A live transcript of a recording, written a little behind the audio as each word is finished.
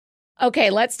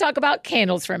Okay, let's talk about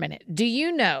candles for a minute. Do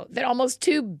you know that almost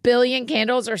 2 billion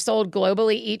candles are sold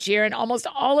globally each year, and almost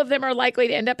all of them are likely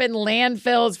to end up in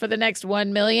landfills for the next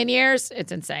 1 million years?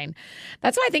 It's insane.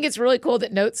 That's why I think it's really cool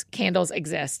that Notes candles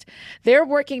exist. They're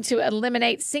working to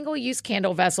eliminate single-use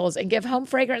candle vessels and give home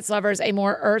fragrance lovers a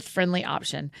more earth-friendly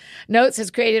option. Notes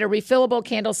has created a refillable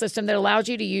candle system that allows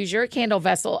you to use your candle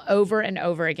vessel over and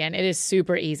over again. It is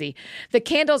super easy. The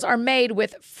candles are made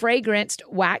with fragranced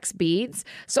wax beads,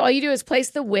 so all you do is place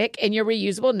the wick in your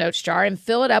reusable Notes jar and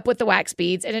fill it up with the wax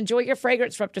beads and enjoy your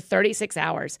fragrance for up to 36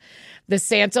 hours. The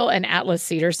Santal and Atlas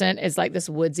cedar scent is like this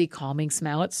woodsy, calming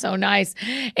smell. It's so nice.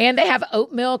 And they have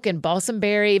oat milk and balsam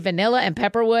berry, vanilla and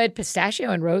pepperwood,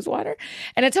 pistachio and rosewater,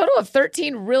 and a total of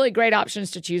 13 really great options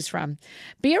to choose from.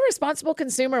 Be a responsible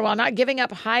consumer while not giving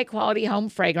up high-quality home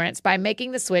fragrance by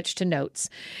making the switch to Notes.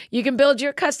 You can build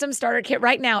your custom starter kit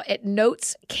right now at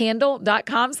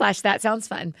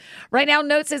notescandle.com/thatsoundsfun. Right now,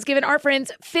 Notes is giving our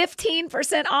friends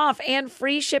 15% off and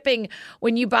free shipping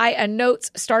when you buy a Notes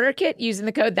starter kit using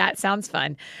the code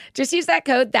ThatSoundsFun. Just use that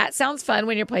code ThatSoundsFun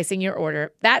when you're placing your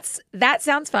order. That's That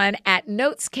Sounds Fun at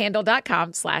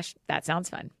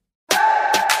notescandle.com/thatsoundsfun.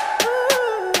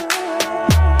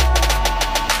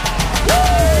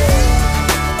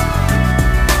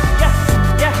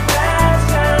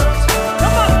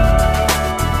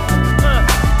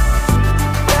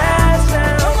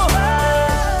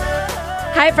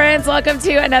 Hi, friends. Welcome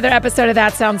to another episode of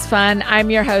That Sounds Fun. I'm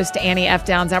your host, Annie F.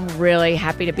 Downs. I'm really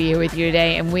happy to be here with you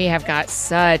today, and we have got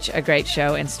such a great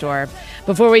show in store.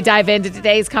 Before we dive into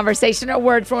today's conversation, a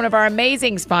word from one of our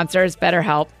amazing sponsors,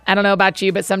 BetterHelp. I don't know about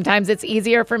you, but sometimes it's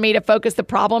easier for me to focus the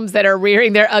problems that are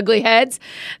rearing their ugly heads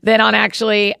than on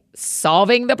actually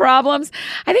solving the problems.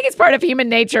 I think it's part of human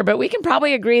nature, but we can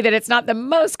probably agree that it's not the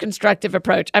most constructive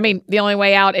approach. I mean, the only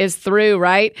way out is through,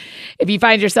 right? If you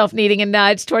find yourself needing a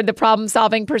nudge toward the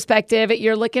problem-solving perspective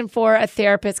you're looking for, a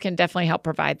therapist can definitely help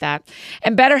provide that.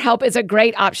 And BetterHelp is a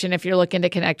great option if you're looking to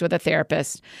connect with a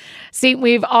therapist. See,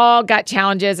 we've all got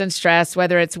challenges and stress,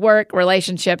 whether it's work,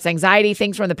 relationships, anxiety,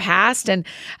 things from the past, and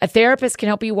a therapist can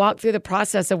help you walk through the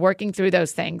process of working through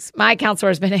those things. My counselor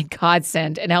has been a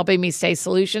godsend in helping me stay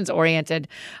solutions-oriented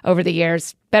over the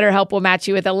years. BetterHelp will match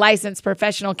you with a licensed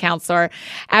professional counselor.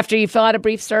 After you fill out a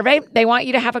brief survey, they want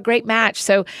you to have a great match,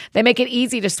 so they make it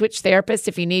easy to switch therapists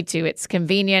if you need to. It's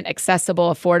convenient, accessible,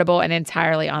 affordable, and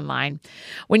entirely online.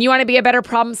 When you want to be a better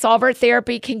problem solver,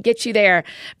 therapy can get you there.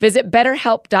 Visit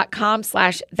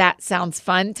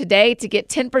BetterHelp.com/thatsoundsfun today to get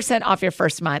 10% off your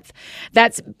first month.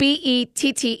 That's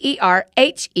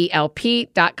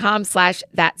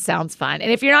BetterHelp.com/thatsoundsfun. And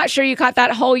if you're not sure you caught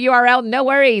that whole URL, no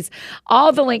worries.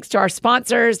 All the links to our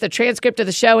sponsors, the transcript of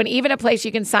the show, and even a place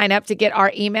you can sign up to get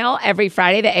our email every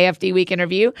Friday, the AFD Week in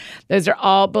Review. Those are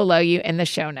all below you in the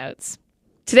show notes.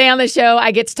 Today on the show,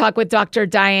 I get to talk with Dr.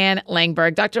 Diane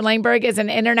Langberg. Dr. Langberg is an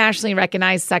internationally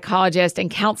recognized psychologist and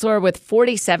counselor with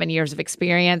 47 years of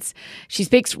experience. She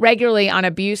speaks regularly on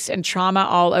abuse and trauma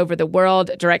all over the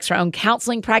world, directs her own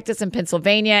counseling practice in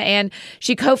Pennsylvania, and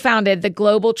she co-founded the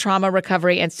Global Trauma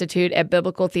Recovery Institute at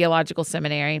Biblical Theological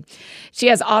Seminary. She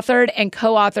has authored and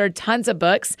co-authored tons of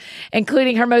books,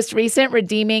 including her most recent,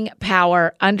 Redeeming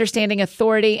Power: Understanding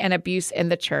Authority and Abuse in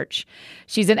the Church.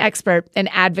 She's an expert and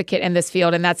advocate in this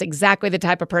field, and that's exactly the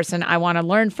type of person I want to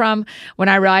learn from when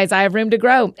I realize I have room to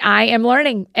grow. I am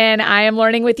learning, and I am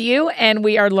learning with you, and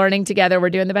we are learning together. We're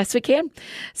doing the best we can.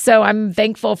 So I'm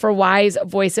thankful for wise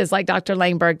voices like Dr.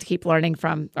 Langberg to keep learning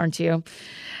from, aren't you?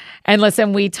 And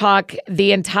listen, we talk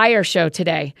the entire show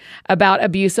today about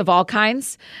abuse of all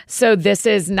kinds. So this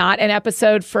is not an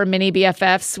episode for mini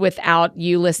BFFs without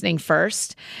you listening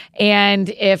first. And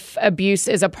if abuse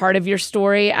is a part of your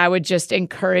story, I would just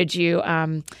encourage you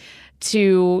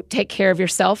to take care of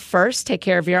yourself first, take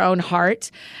care of your own heart.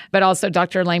 But also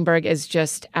Dr. Langberg is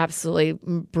just absolutely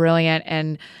brilliant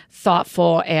and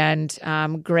thoughtful and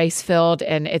grace-filled,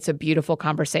 and it's a beautiful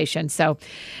conversation. So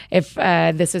if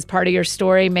this is part of your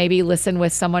story, maybe listen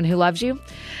with someone who loves you.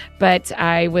 But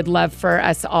I would love for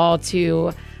us all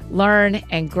to learn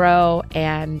and grow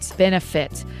and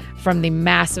benefit from the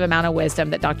massive amount of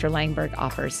wisdom that Dr. Langberg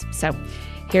offers. So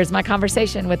here's my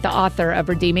conversation with the author of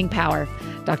Redeeming Power,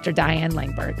 Dr. Diane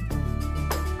Langberg.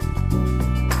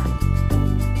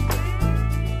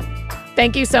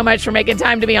 Thank you so much for making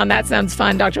time to be on That Sounds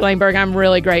Fun, Dr. Langberg. I'm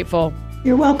really grateful.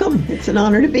 You're welcome. It's an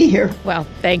honor to be here. Well,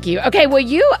 thank you. Okay, well,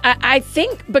 I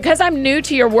think because I'm new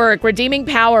to your work, Redeeming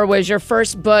Power was your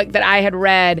first book that I had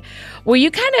read. Will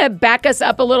you kind of back us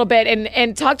up a little bit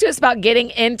and talk to us about getting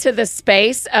into the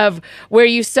space of where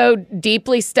you so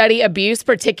deeply study abuse,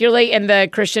 particularly in the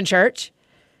Christian church?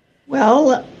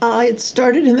 Well, it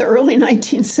started in the early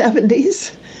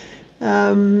 1970s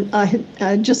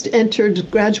I just entered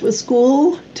graduate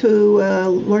school to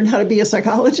learn how to be a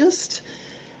psychologist.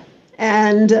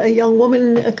 And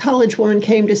a college woman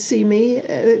came to see me.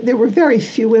 There were very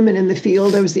few women in the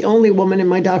field. I was the only woman in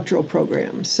my doctoral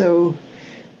program. So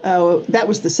that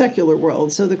was the secular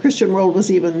world. So the Christian world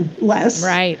was even less.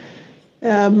 Right.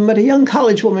 But a young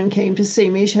college woman came to see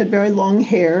me. She had very long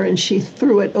hair, and she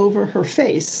threw it over her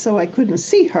face so I couldn't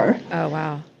see her. Oh,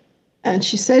 wow. And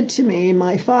she said to me,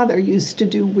 "My father used to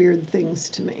do weird things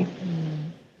to me."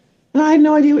 And I had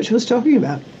no idea what she was talking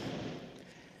about.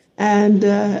 And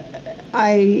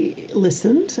I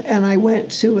listened, and I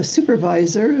went to a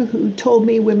supervisor who told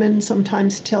me women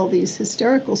sometimes tell these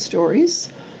hysterical stories,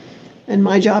 and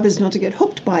my job is not to get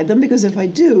hooked by them, because if I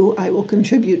do, I will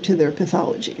contribute to their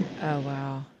pathology. Oh,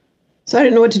 wow. So I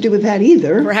didn't know what to do with that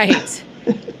either. Right.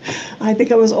 I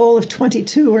think I was all of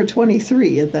 22 or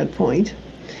 23 at that point.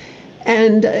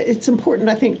 And it's important,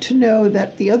 I think, to know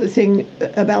that the other thing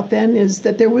about then is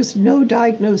that there was no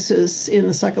diagnosis in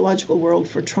the psychological world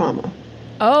for trauma.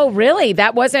 Oh, really?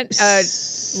 That wasn't a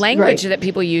language that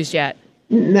people used yet?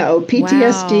 No,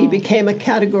 PTSD Wow. became a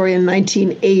category in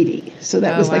 1980. So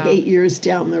that was like wow. 8 years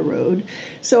down the road.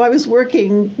 So I was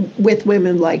working with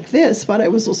women like this, but I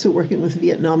was also working with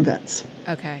Vietnam vets.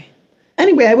 Okay.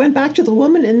 Anyway, I went back to the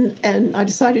woman and I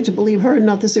decided to believe her and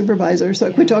not the supervisor. So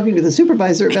I quit talking to the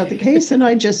supervisor about the case, and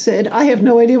I just said, "I have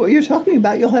no idea what you're talking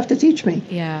about. You'll have to teach me."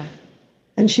 Yeah.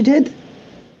 And she did,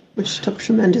 which took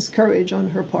tremendous courage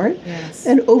on her part. Yes.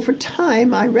 And over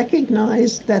time, I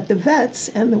recognized that the vets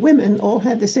and the women all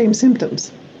had the same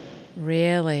symptoms.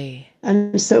 Really?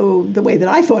 And so the way that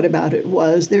I thought about it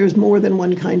was there's more than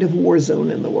one kind of war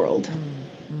zone in the world.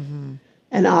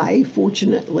 And I,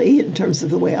 fortunately, in terms of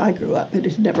the way I grew up, it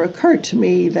had never occurred to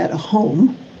me that a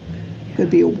home could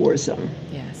be a war zone.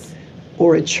 Yes.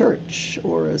 Or a church,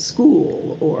 or a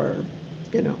school, or,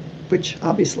 which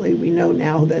obviously we know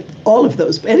now that all of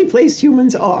those, any place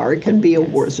humans are, can be a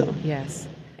war zone. Yes.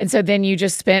 And so then you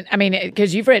just spent,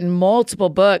 because you've written multiple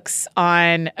books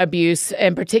on abuse,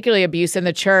 and particularly abuse in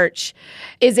the church.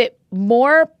 Is it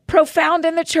more profound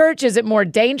in the church? Is it more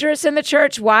dangerous in the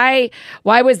church? Why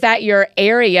was that your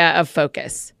area of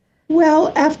focus?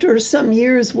 Well, after some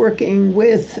years working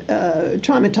with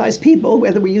traumatized people,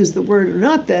 whether we use the word or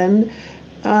not then,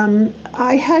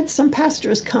 I had some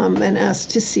pastors come and ask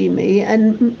to see me,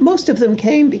 and most of them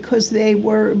came because they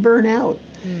were burnt out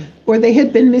or they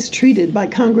had been mistreated by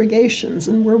congregations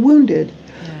and were wounded.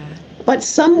 Yeah. But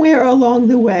somewhere along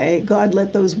the way, God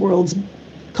let those worlds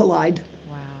collide.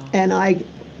 Wow. And I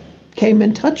came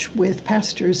in touch with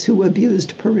pastors who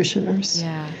abused parishioners,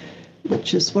 Yeah.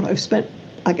 which is what I've spent,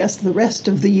 I guess, the rest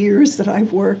of the years that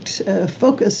I've worked,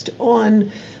 focused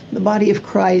on the body of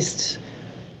Christ,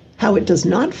 how it does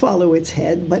not follow its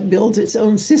head, but builds its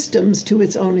own systems to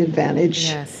its own advantage.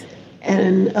 Yes.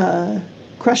 And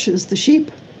crushes the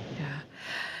sheep. Yeah.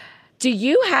 Do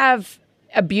you have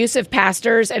abusive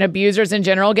pastors and abusers in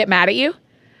general get mad at you?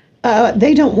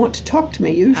 They don't want to talk to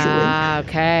me usually. Ah,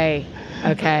 okay.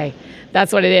 Okay.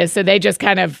 That's what it is. So they just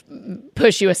kind of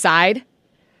push you aside?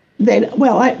 They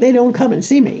don't come and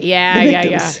see me.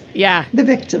 Yeah. The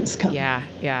victims come.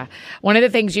 Yeah. One of the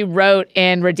things you wrote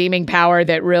in Redeeming Power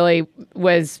that really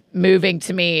was moving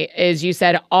to me is you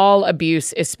said all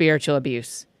abuse is spiritual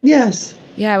abuse. Yes.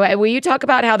 Yeah. Will you talk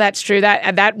about how that's true?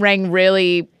 That rang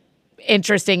really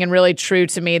interesting and really true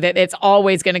to me, that it's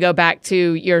always going to go back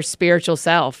to your spiritual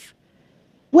self.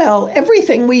 Well,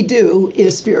 everything we do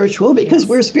is spiritual because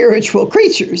we're spiritual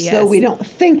creatures, so we don't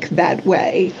think that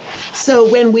way.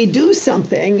 So when we do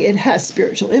something, it has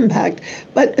spiritual impact,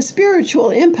 but a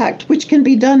spiritual impact which can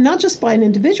be done not just by an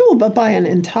individual, but by an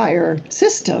entire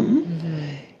system,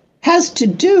 has to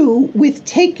do with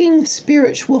taking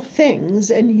spiritual things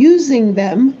and using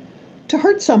them to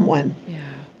hurt someone. Yeah.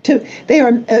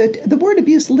 The word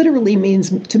abuse literally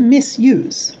means to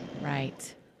misuse.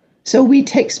 Right. So we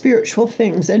take spiritual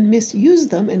things and misuse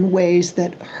them in ways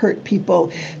that hurt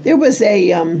people. There was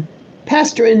a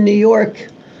pastor in New York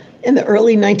in the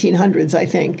early 1900s, I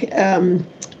think,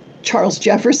 Charles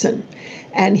Jefferson,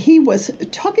 and he was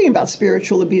talking about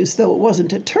spiritual abuse, though it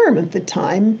wasn't a term at the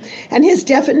time, and his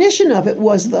definition of it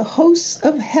was the hosts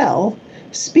of hell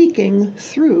speaking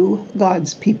through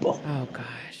God's people. Oh,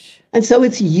 gosh. And so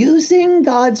it's using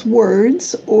God's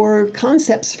words or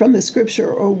concepts from the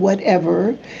scripture or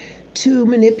whatever to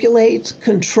manipulate,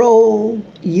 control,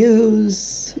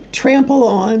 use, trample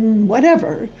on,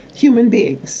 whatever, human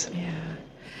beings. Yeah.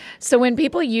 So when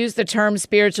people use the term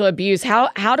spiritual abuse,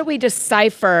 how do we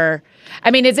decipher?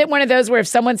 Is it one of those where if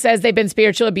someone says they've been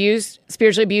spiritually abused,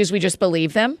 we just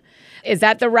believe them? Is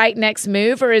that the right next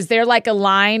move? Or is there like a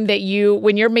line that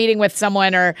when you're meeting with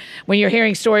someone or when you're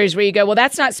hearing stories where you go, well,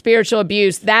 that's not spiritual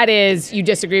abuse. That is, you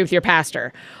disagree with your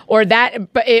pastor, or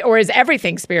or is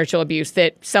everything spiritual abuse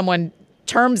that someone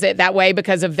terms it that way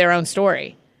because of their own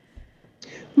story?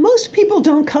 Most people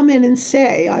don't come in and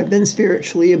say, I've been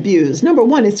spiritually abused. Number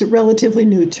one, it's a relatively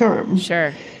new term.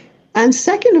 Sure. And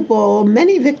second of all,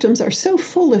 many victims are so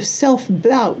full of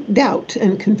self-doubt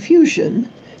and confusion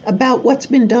about what's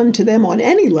been done to them on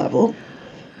any level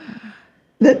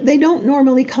that they don't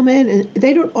normally come in, and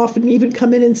they don't often even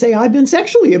come in and say, I've been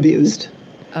sexually abused.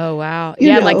 Oh, wow.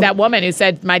 You know, like that woman who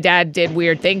said, my dad did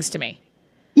weird things to me.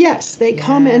 Yes, they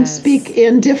come and speak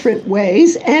in different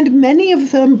ways, and many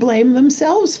of them blame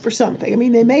themselves for something. I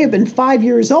mean, they may have been 5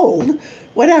 years old,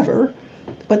 whatever,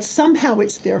 but somehow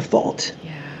it's their fault,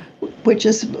 which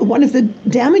is one of the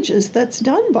damages that's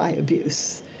done by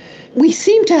abuse. We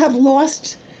seem to have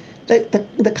lost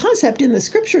the concept in the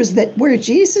scriptures that where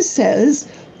Jesus says,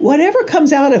 whatever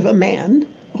comes out of a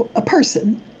man, a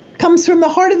person, comes from the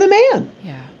heart of the man.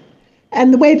 Yeah.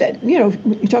 And the way that,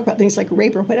 you talk about things like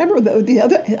rape or whatever, though,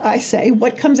 I say,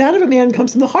 what comes out of a man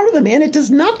comes from the heart of the man. It does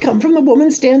not come from the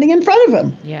woman standing in front of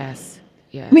him. Yes.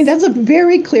 Yes. I mean, that's a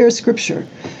very clear scripture.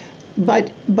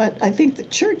 But I think the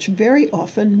church very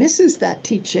often misses that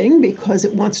teaching because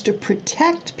it wants to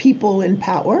protect people in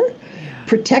power,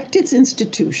 protect its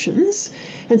institutions.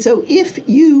 And so if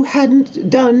you hadn't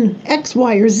done X,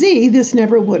 Y, or Z, this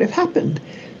never would have happened.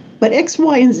 But X,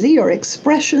 Y, and Z are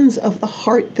expressions of the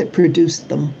heart that produced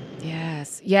them.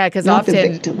 Yes. Yeah, because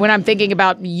often when I'm thinking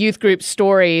about youth group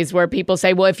stories where people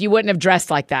say, well, if you wouldn't have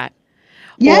dressed like that,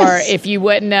 or if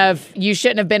you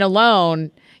shouldn't have been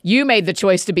alone, you made the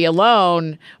choice to be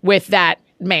alone with that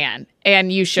man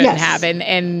and you shouldn't have.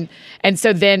 And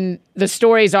so then the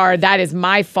stories are, that is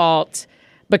my fault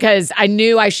because I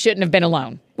knew I shouldn't have been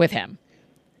alone with him.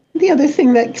 The other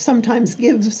thing that sometimes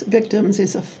gives victims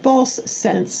is a false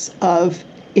sense of,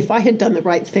 if I had done the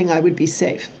right thing, I would be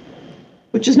safe,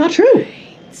 which is not true.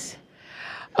 Right.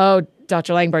 Oh,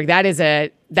 Dr. Langenberg,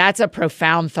 that's a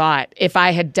profound thought. If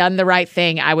I had done the right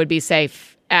thing, I would be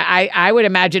safe. I would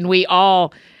imagine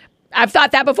I've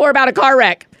thought that before about a car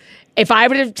wreck. If I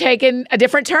would have taken a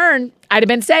different turn, I'd have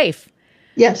been safe.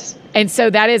 Yes. And so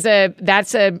that's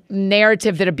a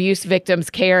narrative that abuse victims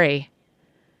carry.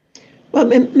 Well,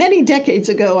 many decades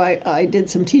ago, I did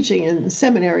some teaching in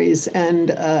seminaries and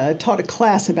taught a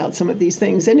class about some of these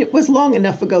things. And it was long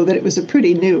enough ago that it was a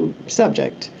pretty new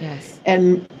subject. Yes.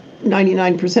 And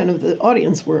 99% of the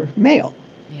audience were male.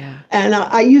 Yeah. And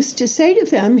I used to say to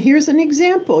them, here's an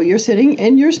example. You're sitting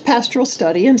in your pastoral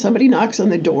study and somebody knocks on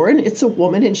the door and it's a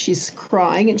woman and she's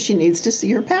crying and she needs to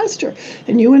see her pastor.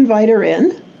 And you invite her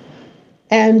in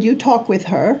and you talk with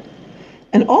her.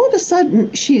 And all of a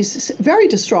sudden, she's very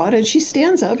distraught, and she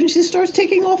stands up and she starts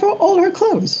taking off all her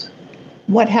clothes.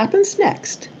 What happens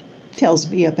next tells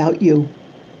me about you.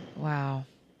 Wow.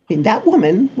 I mean, that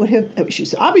woman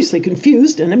she's obviously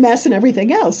confused and a mess and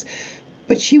everything else,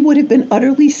 but she would have been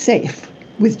utterly safe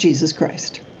with Jesus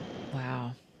Christ.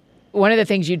 Wow. One of the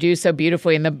things you do so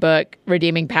beautifully in the book,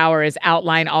 Redeeming Power, is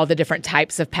outline all the different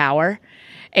types of power.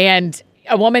 And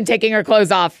a woman taking her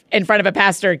clothes off in front of a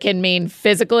pastor can mean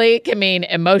physically, can mean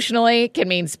emotionally, can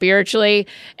mean spiritually,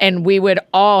 and we would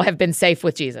all have been safe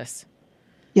with Jesus.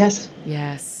 Yes.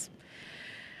 Yes.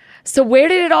 So where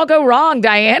did it all go wrong,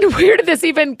 Diane? Where did this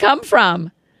even come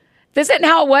from? This isn't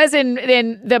how it was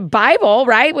in the Bible,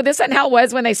 right? Well, this isn't how it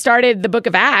was when they started the book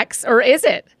of Acts, or is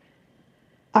it?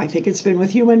 I think it's been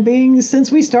with human beings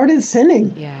since we started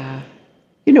sinning. Yeah.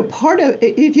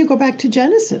 If you go back to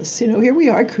Genesis, here we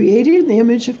are created in the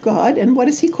image of God. And what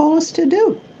does he call us to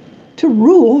do? To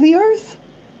rule the earth.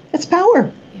 That's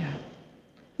power. Yeah.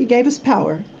 He gave us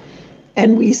power.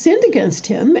 And we sinned against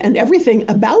him, and everything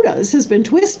about us has been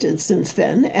twisted since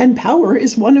then. And power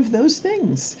is one of those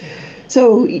things.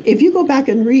 So if you go back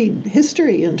and read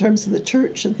history in terms of the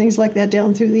church and things like that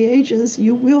down through the ages,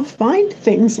 you will find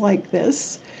things like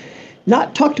this.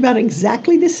 Not talked about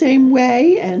exactly the same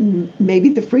way, and maybe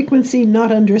the frequency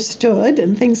not understood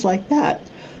and things like that.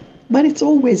 But it's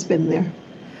always been there.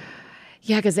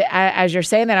 Yeah, because as you're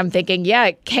saying that, I'm thinking,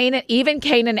 even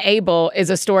Cain and Abel is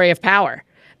a story of power,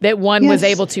 that one was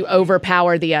able to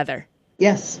overpower the other.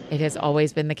 Yes. It has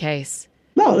always been the case.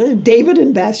 Well, David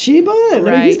and Bathsheba, I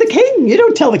mean, he's the king. You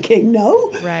don't tell the king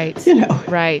no. Right.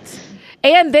 Right.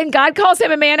 And then God calls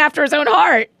him a man after his own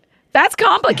heart. That's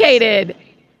complicated. Yes.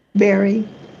 Very.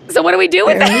 So what do we do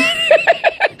with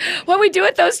that? What do we do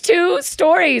with those two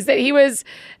stories that he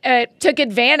took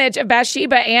advantage of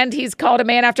Bathsheba and he's called a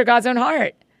man after God's own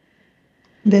heart?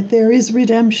 That there is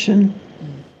redemption.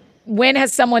 when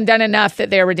has someone done enough that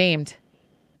they're redeemed?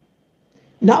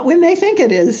 Not when they think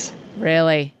it is.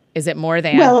 Really? Is it more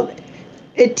than? Well,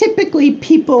 typically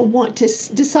people want to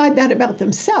decide that about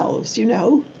themselves,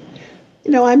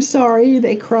 I'm sorry,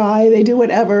 they cry, they do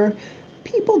whatever.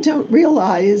 People don't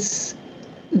realize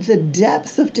the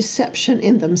depth of deception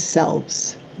in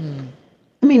themselves.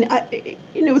 I mean,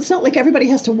 it's not like everybody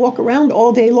has to walk around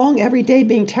all day long, every day,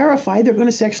 being terrified they're going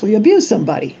to sexually abuse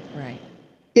somebody. Right.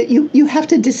 You have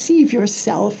to deceive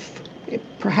yourself,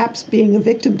 perhaps being a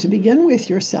victim to begin with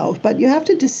yourself, but you have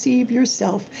to deceive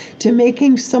yourself to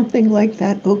making something like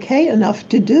that okay enough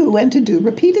to do and to do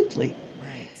repeatedly.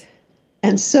 Right.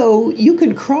 And so you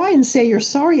can cry and say you're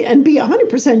sorry and be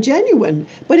 100% genuine,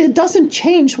 but it doesn't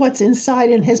change what's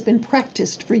inside and has been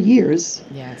practiced for years.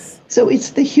 Yes. So it's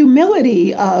the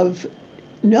humility of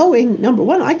knowing, number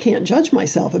one, I can't judge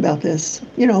myself about this.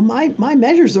 My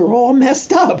measures are all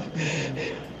messed up.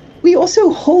 We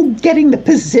also hold getting the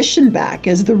position back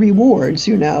as the rewards,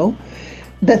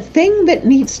 The thing that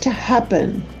needs to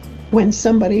happen when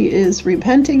somebody is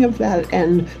repenting of that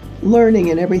and learning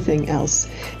and everything else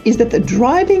is that the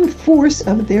driving force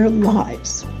of their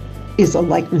lives is a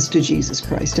likeness to Jesus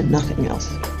Christ and nothing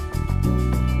else.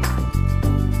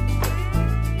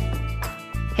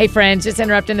 Hey friends, just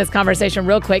interrupting this conversation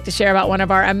real quick to share about one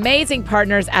of our amazing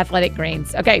partners, Athletic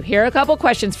Greens. Okay, here are a couple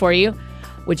questions for you.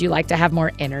 Would you like to have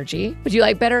more energy? Would you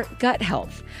like better gut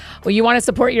health? Well, you want to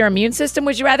support your immune system?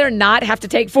 Would you rather not have to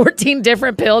take 14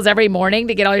 different pills every morning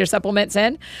to get all your supplements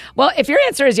in? Well, if your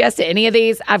answer is yes to any of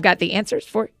these, I've got the answers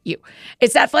for you.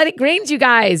 It's Athletic Greens, you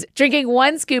guys. Drinking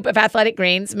 1 scoop of Athletic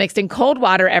Greens mixed in cold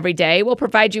water every day will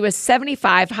provide you with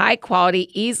 75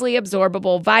 high-quality, easily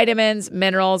absorbable vitamins,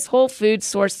 minerals, whole food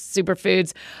source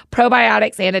superfoods,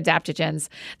 probiotics, and adaptogens.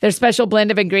 Their special blend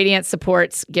of ingredients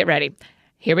supports, get ready,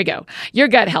 here we go, your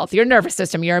gut health, your nervous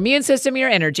system, your immune system, your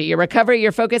energy, your recovery,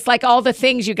 your focus, like all the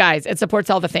things, you guys. It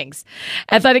supports all the things.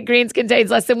 Athletic Greens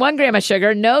contains less than 1 gram of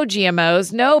sugar, no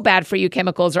GMOs, no bad-for-you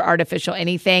chemicals or artificial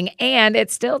anything, and it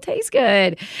still tastes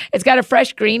good. It's got a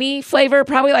fresh greeny flavor,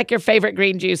 probably like your favorite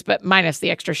green juice, but minus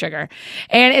the extra sugar.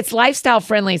 And it's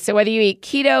lifestyle-friendly, so whether you eat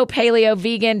keto, paleo,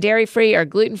 vegan, dairy-free, or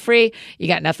gluten-free, you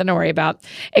got nothing to worry about.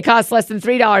 It costs less than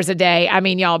 $3 a day. I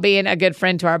mean, y'all, being a good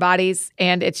friend to our bodies,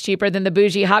 and it's cheaper than the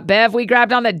bougie hot bev we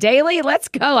grabbed on the daily. Let's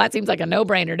go. That seems like a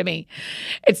no-brainer to me.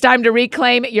 It's time to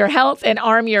reclaim your health and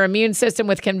arm your immune system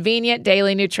with convenient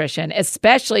daily nutrition,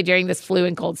 especially during this flu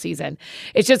and cold season.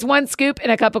 It's just 1 scoop in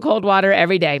a cup of cold water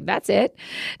every day. That's it.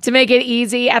 To make it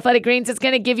easy, Athletic Greens is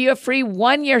going to give you a free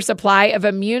 1-year supply of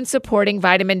immune-supporting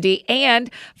vitamin D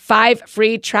and 5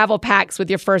 free travel packs with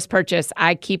your first purchase.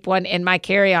 I keep one in my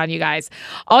carry-on, you guys.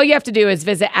 All you have to do is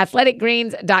visit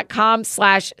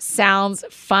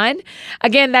athleticgreens.com/soundsfun.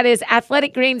 Again, that is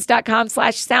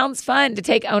athleticgreens.com/soundsfun to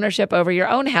take ownership over your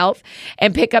own health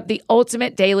and pick up the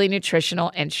ultimate daily nutritional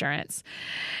insurance.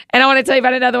 And I want to tell you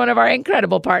about another one of our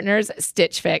incredible partners,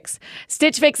 Stitch Fix.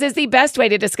 Stitch Fix is the best way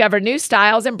to discover new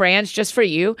styles and brands just for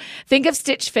you. Think of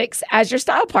Stitch Fix as your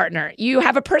style partner. You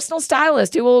have a personal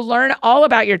stylist who will learn all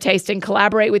about your taste and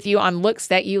collaborate with you on looks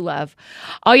that you love.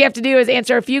 All you have to do is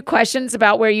answer a few questions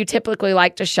about where you typically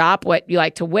like to shop, what you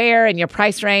like to wear, and your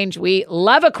price range. We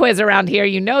love a quiz around here.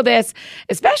 You know this,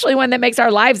 especially one that makes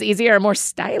our lives easier and more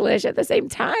stylish at the same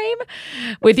time.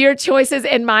 With your choices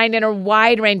in mind and a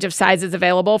wide range of sizes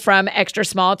available from extra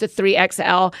small to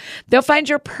 3XL, they'll find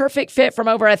your perfect fit from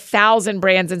over 1,000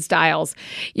 brands and styles.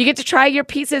 You get to try your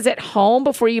pieces at home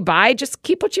before you buy. Just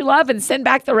keep what you love and send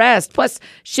back the rest. Plus,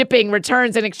 shipping,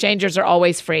 returns, and exchanges are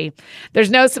always free. There's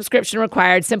no subscription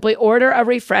required. Simply order a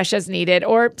refresh as needed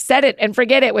or set it and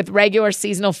forget it with regular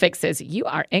seasonal fixes. You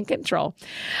are in control.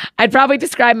 I'd probably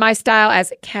describe my style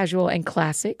as casual and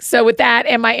classic. So with that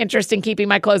and my interest in keeping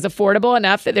my clothes affordable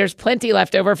enough that there's plenty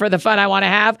left over for the fun I want to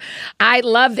have, I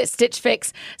love that Stitch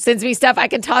Fix sends me stuff I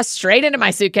can toss straight into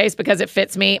my suitcase because it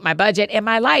fits me, my budget, and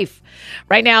my life.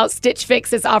 Right now, Stitch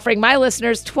Fix is offering my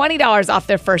listeners $20 off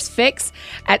their first fix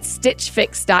at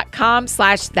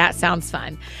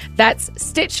stitchfix.com/thatsoundsfun. That's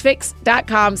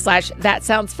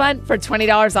stitchfix.com/thatsoundsfun for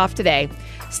 $20 off today.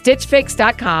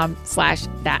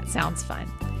 stitchfix.com/thatsoundsfun.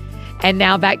 And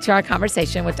now back to our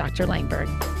conversation with Dr. Langberg.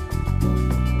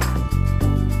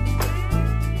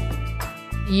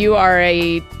 You are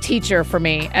a teacher for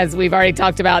me, as we've already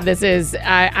talked about.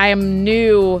 I am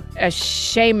new,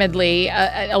 ashamedly,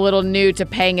 a little new to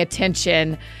paying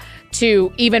attention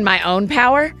to even my own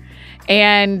power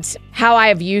and how I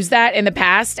have used that in the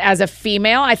past as a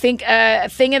female. I think a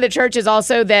thing in the church is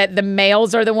also that the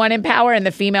males are the one in power and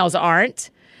the females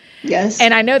aren't. Yes.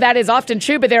 And I know that is often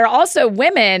true, but there are also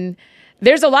women.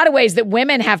 There's a lot of ways that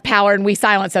women have power and we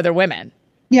silence other women.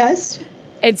 Yes.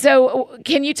 And so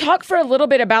can you talk for a little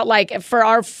bit about, like, for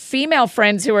our female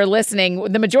friends who are listening,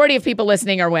 the majority of people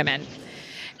listening are women.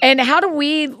 And how do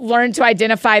we learn to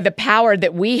identify the power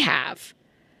that we have?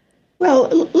 Well,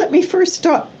 let me first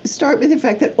start with the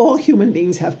fact that all human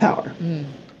beings have power.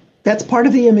 That's part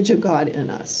of the image of God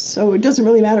in us. So it doesn't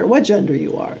really matter what gender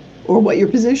you are or what your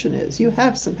position is. You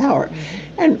have some power.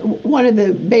 And one of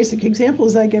the basic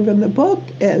examples I give in the book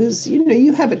is,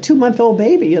 you have a 2-month-old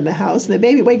baby in the house, and the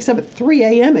baby wakes up at 3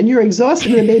 a.m. and you're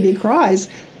exhausted and the baby cries.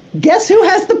 Guess who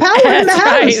has the power in the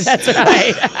house? That's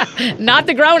right. Not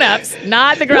the grown-ups.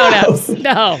 Not the grown-ups.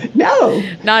 No.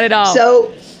 Not at all.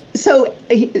 So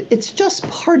it's just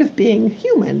part of being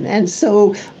human. And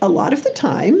so a lot of the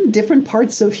time, different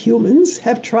parts of humans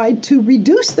have tried to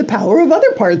reduce the power of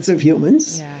other parts of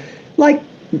humans, like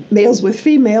males with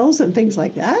females and things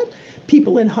like that.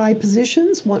 People in high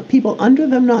positions want people under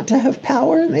them not to have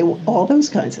power, and they want all those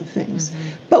kinds of things.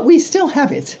 But we still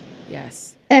have it.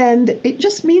 Yes. And it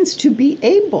just means to be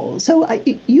able. So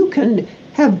you can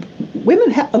have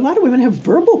a lot of women have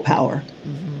verbal power.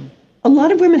 A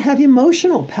lot of women have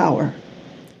emotional power.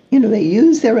 They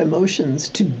use their emotions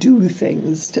to do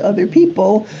things to other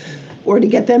people or to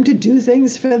get them to do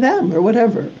things for them or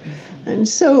whatever. And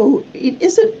so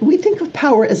we think of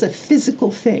power as a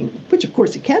physical thing, which of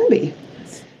course it can be,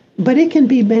 but it can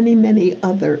be many, many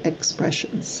other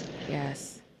expressions.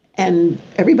 Yes. And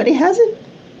everybody has it.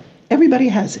 Everybody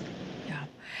has it.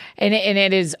 And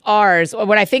it is ours.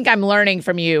 What I think I'm learning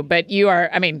from you, but you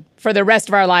are, for the rest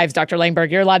of our lives, Dr.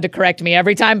 Langberg, you're allowed to correct me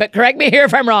every time, but correct me here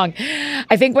if I'm wrong.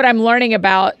 I think what I'm learning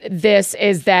about this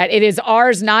is that it is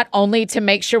ours not only to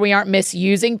make sure we aren't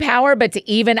misusing power, but to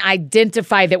even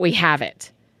identify that we have it.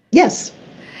 Yes.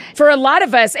 For a lot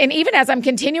of us, and even as I'm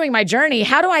continuing my journey,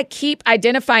 how do I keep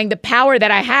identifying the power that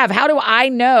I have? How do I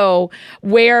know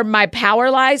where my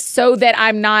power lies so that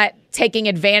I'm not taking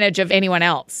advantage of anyone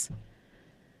else?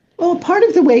 Well, part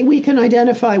of the way we can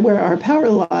identify where our power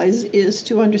lies is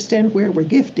to understand where we're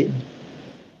gifted.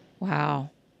 Wow.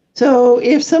 So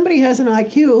if somebody has an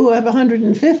IQ of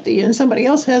 150 and somebody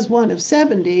else has one of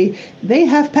 70, they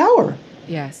have power.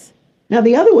 Yes. Now,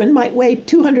 the other one might weigh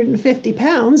 250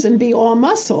 pounds and be all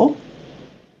muscle,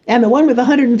 and the one with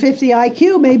 150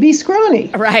 IQ may be scrawny.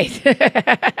 Right.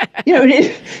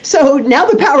 So now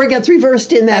the power gets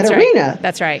reversed in that arena. Right.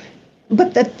 That's right.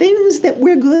 But the things that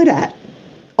we're good at,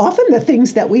 often the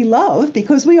things that we love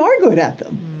because we are good at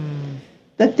them.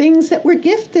 The things that we're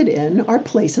gifted in are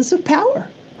places of power.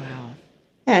 Wow.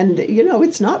 And,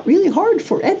 it's not really hard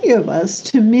for any of us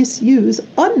to misuse,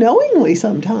 unknowingly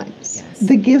sometimes,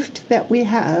 the gift that we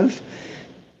have.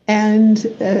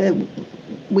 And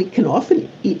we can often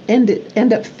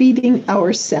end up feeding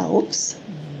ourselves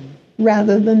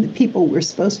rather than the people we're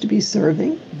supposed to be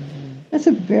serving. That's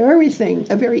a very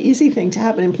easy thing to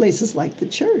happen in places like the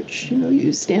church.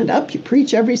 You stand up, you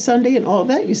preach every Sunday and all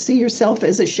that. You see yourself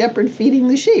as a shepherd feeding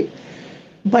the sheep.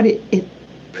 But it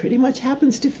pretty much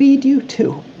happens to feed you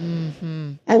too.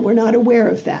 And we're not aware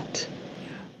of that.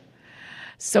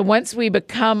 So once we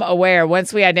become aware,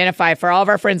 once we identify, for all of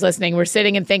our friends listening, we're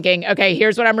sitting and thinking, okay,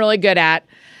 here's what I'm really good at.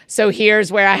 So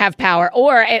here's where I have power.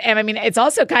 Or, and it's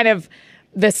also kind of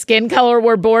the skin color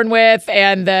we're born with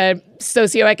and the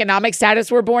socioeconomic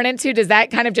status we're born into. Does that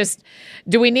kind of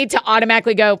do we need to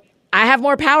automatically go, I have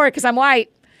more power because I'm white?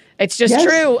 It's just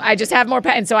true. I just have more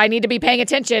power. And so I need to be paying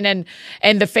attention.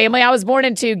 And the family I was born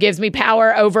into gives me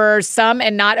power over some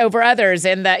and not over others.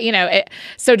 And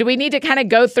so do we need to kind of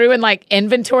go through and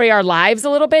inventory our lives a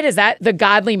little bit? Is that the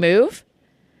godly move?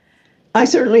 I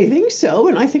certainly think so,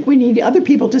 and I think we need other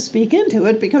people to speak into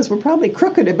it because we're probably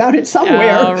crooked about it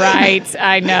somewhere. Oh, right.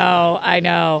 I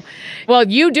know. Well,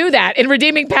 you do that in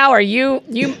Redeeming Power. You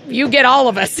get all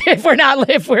of us. If we're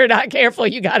not careful,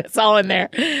 you got us all in there.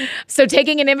 So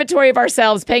taking an inventory of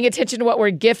ourselves, paying attention to what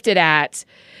we're gifted at,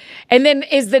 and then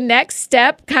is the next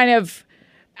step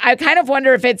I kind of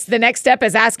wonder if it's the next step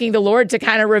is asking the Lord to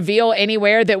kind of reveal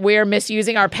anywhere that we're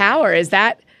misusing our power. Is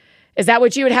that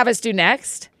what you would have us do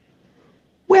next?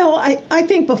 Well, I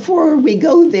think before we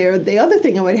go there, the other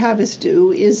thing I would have us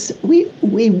do is we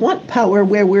want power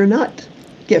where we're not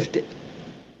gifted.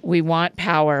 We want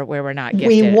power where we're not gifted.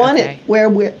 We want it where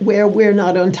we're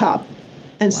not on top.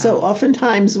 And so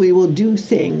oftentimes we will do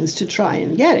things to try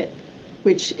and get it,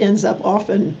 which ends up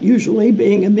usually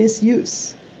being a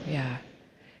misuse. Yeah.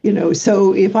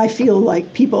 So if I feel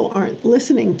like people aren't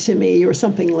listening to me or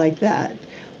something like that,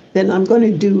 then I'm going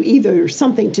to do either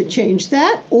something to change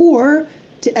that or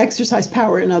to exercise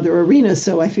power in other arenas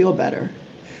so I feel better.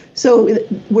 So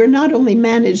we're not only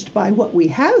managed by what we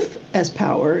have as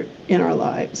power in our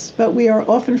lives, but we are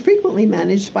often frequently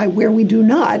managed by where we do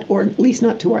not, or at least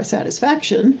not to our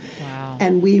satisfaction. Wow.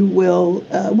 And we will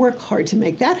work hard to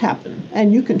make that happen.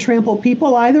 And you can trample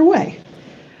people either way.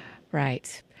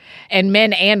 Right. And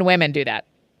men and women do that.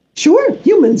 Sure,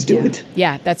 humans do it.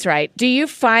 Yeah, that's right. Do you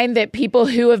find that people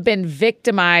who have been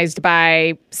victimized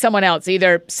by someone else,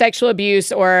 either sexual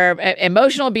abuse or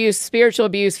emotional abuse, spiritual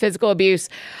abuse, physical abuse,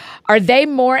 are they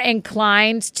more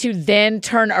inclined to then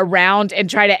turn around and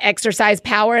try to exercise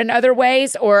power in other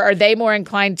ways? Or are they more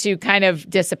inclined to kind of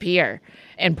disappear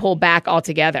and pull back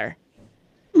altogether?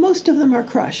 Most of them are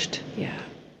crushed. Yeah.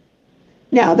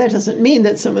 Now, that doesn't mean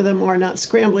that some of them are not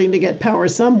scrambling to get power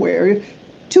somewhere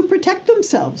to protect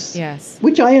themselves. Yes.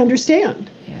 Which I understand.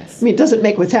 Yes. I mean, it doesn't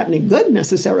make what's happening good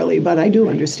necessarily, but I do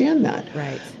understand that.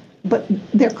 Right. But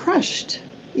they're crushed.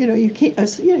 You can't.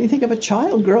 You think of a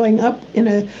child growing up in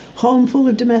a home full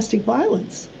of domestic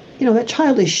violence. That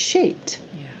child is shaped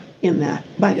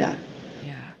by that.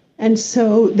 Yeah. And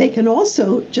so they can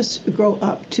also just grow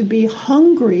up to be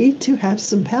hungry to have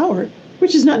some power,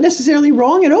 which is not necessarily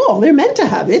wrong at all. They're meant to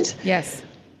have it. Yes.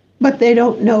 But they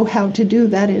don't know how to do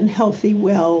that in healthy,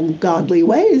 well, godly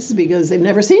ways because they've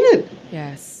never seen it.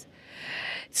 Yes.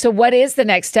 So what is the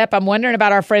next step? I'm wondering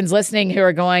about our friends listening who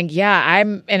are going, yeah,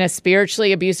 I'm in a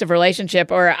spiritually abusive relationship,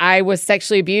 or I was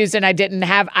sexually abused and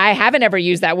I haven't ever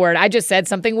used that word. I just said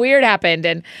something weird happened.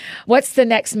 And what's the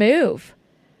next move?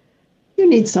 You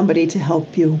need somebody to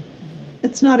help you.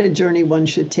 It's not a journey one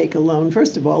should take alone.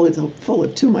 First of all, it's full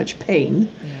of too much pain.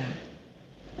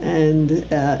 Yeah. And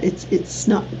it's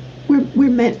not. We're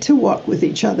meant to walk with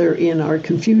each other in our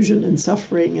confusion and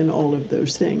suffering and all of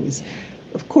those things.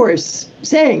 Of course,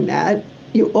 saying that,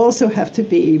 you also have to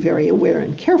be very aware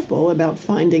and careful about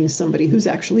finding somebody who's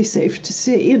actually safe to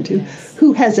see and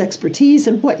who has expertise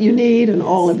in what you need and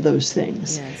all of those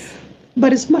things. Yes.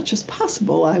 But as much as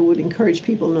possible, I would encourage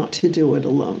people not to do it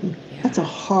alone.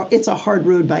 Yeah. It's a hard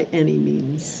road by any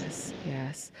means.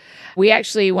 Yes. We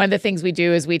actually, one of the things we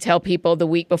do is we tell people the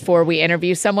week before we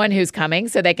interview someone who's coming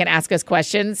so they can ask us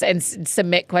questions and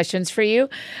submit questions for you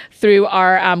through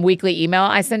our weekly email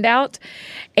I send out.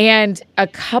 And a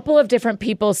couple of different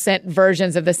people sent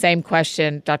versions of the same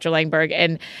question, Dr. Langberg.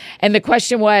 And the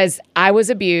question was, I was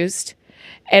abused,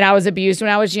 and I was abused when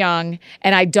I was young,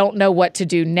 and I don't know what to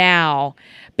do now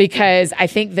because I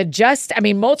think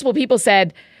multiple people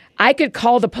said, I could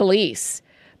call the police,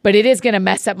 but it is going to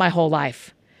mess up my whole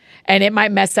life. And it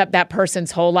might mess up that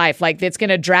person's whole life. Like it's going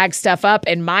to drag stuff up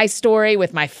in my story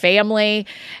with my family,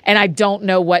 and I don't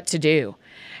know what to do.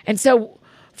 And so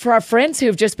for our friends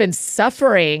who've just been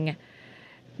suffered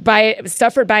by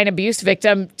an abuse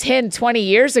victim 10, 20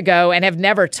 years ago and have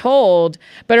never told,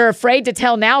 but are afraid to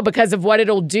tell now because of what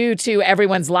it'll do to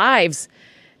everyone's lives,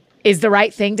 is the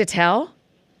right thing to tell?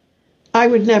 I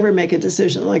would never make a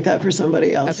decision like that for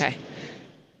somebody else. Okay.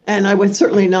 And I would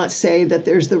certainly not say that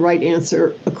there's the right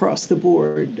answer across the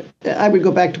board. I would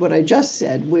go back to what I just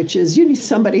said, which is you need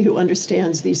somebody who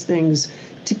understands these things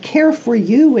to care for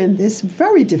you in this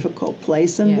very difficult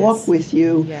place and walk with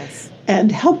you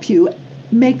and help you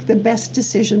make the best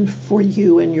decision for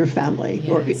you and your family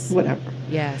or whatever.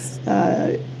 Yes.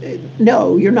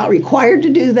 No, you're not required to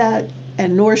do that,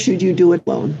 and nor should you do it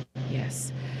alone.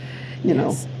 Yes. You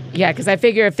know. Yeah, because I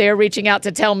figure if they're reaching out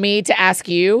to tell me to ask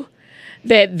you,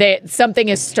 that something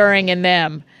is stirring in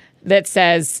them that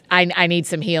says, I need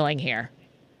some healing here.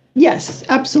 Yes,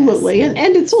 absolutely. Yes.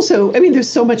 And it's also, there's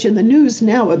so much in the news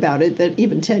now about it that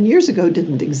even 10 years ago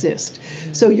didn't exist.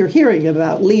 Mm-hmm. So you're hearing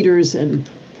about leaders and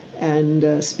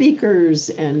speakers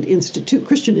and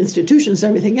Christian institutions and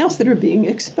everything else that are being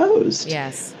exposed.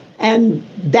 Yes. And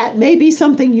that may be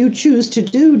something you choose to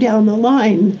do down the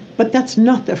line, but that's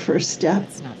not the first step.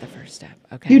 That's not the first step.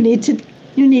 Okay.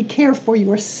 You need care for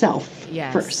yourself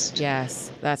first.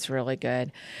 Yes, that's really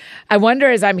good. I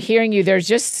wonder, as I'm hearing you, there's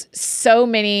just so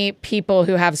many people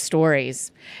who have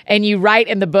stories. And you write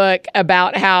in the book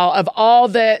about how of all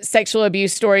the sexual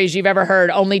abuse stories you've ever heard,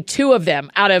 only 2 of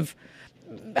them out of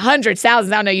hundreds,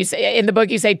 thousands, I don't know, you say, in the book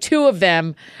you say 2 of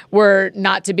them were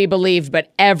not to be believed,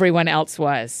 but everyone else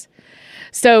was.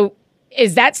 So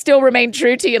is that still remain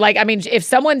true to you? If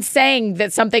someone's saying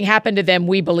that something happened to them,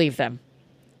 we believe them.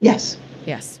 Yes.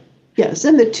 Yes. Yes,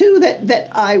 and the 2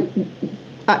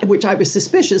 that which I was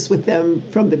suspicious with them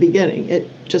from the beginning. It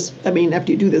just,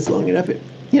 after you do this long enough, it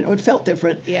felt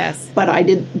different. Yes. But I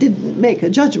didn't make a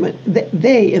judgment.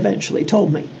 They eventually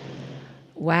told me.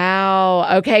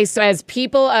 Wow. Okay, so as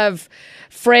people of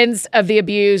friends of the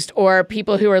abused or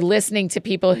people who are listening to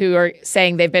people who are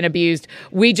saying they've been abused,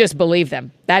 we just believe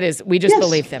them. That is, we just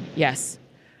believe them. Yes.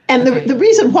 And the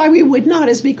reason why we would not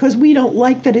is because we don't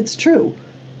like that it's true.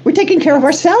 We're taking care of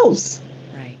ourselves.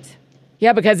 Right.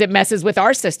 Yeah, because it messes with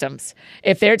our systems.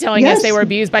 If they're telling us they were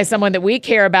abused by someone that we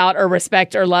care about or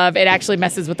respect or love, it actually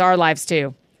messes with our lives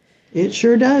too. It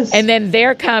sure does. And then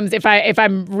there comes, if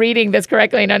I'm reading this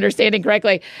correctly and understanding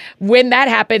correctly, when that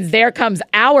happens, there comes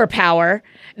our power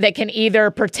that can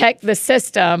either protect the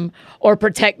system or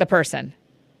protect the person.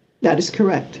 That is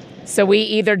correct. So we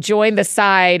either join the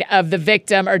side of the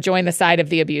victim or join the side of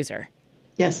the abuser.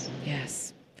 Yes.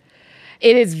 Yes.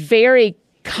 It is very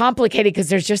complicated because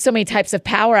there's just so many types of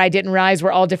power. I didn't realize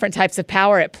we're all different types of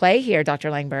power at play here,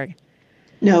 Dr. Langberg.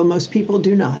 No, most people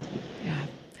do not.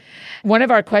 One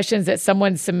of our questions that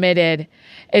someone submitted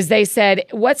is they said,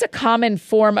 what's a common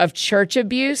form of church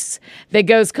abuse that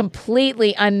goes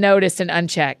completely unnoticed and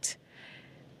unchecked?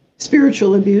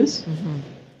 Spiritual abuse. Mm-hmm.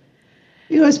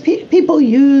 As people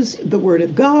use the word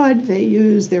of God, they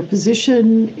use their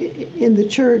position in the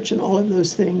church and all of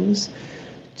those things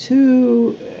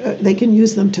they can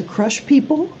use them to crush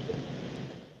people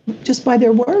just by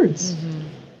their words.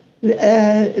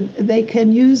 Mm-hmm. They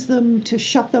can use them to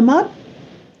shut them up.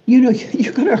 You're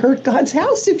going to hurt God's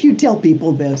house if you tell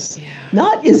people this. Yeah.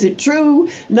 Not, is it true?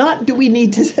 Not, do we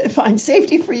need to find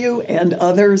safety for you and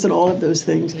others and all of those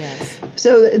things. Yes.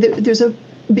 So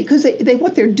because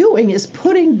what they're doing is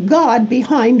putting God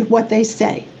behind what they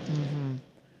say. Mm-hmm.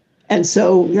 And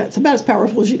so that's about as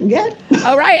powerful as you can get.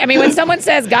 Oh, right. I mean, when someone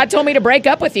says, God told me to break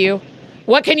up with you,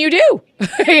 what can you do?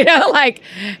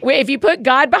 If you put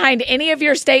God behind any of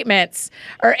your statements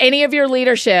or any of your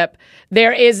leadership,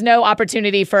 there is no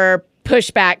opportunity for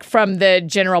pushback from the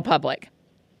general public.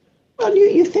 Well,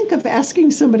 you think of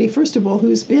asking somebody, first of all,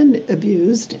 who's been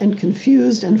abused and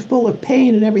confused and full of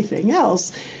pain and everything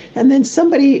else, and then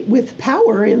somebody with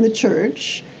power in the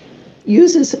church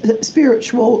uses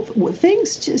spiritual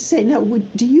things to say, no,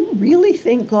 do you really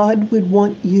think God would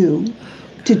want you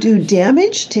to do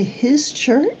damage to his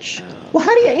church? Well,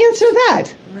 how do you answer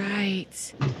that?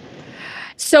 Right.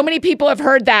 So many people have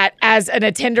heard that as an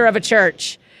attender of a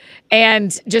church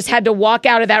and just had to walk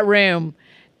out of that room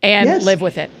and live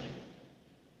with it.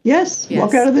 Yes,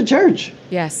 walk out of the church.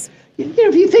 Yes.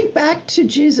 If you think back to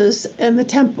Jesus and the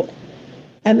temple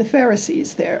and the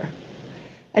Pharisees there,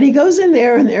 and he goes in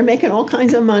there and they're making all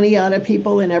kinds of money out of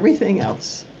people and everything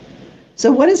else.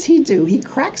 So what does he do? He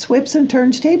cracks whips and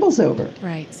turns tables over.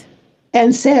 Right.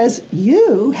 And says,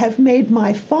 you have made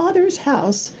my Father's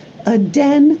house a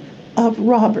den of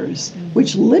robbers, mm-hmm.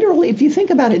 which literally, if you think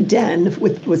about a den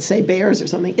with say bears or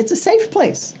something, it's a safe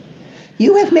place.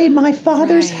 You have made my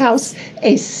Father's house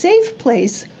a safe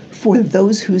place for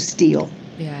those who steal.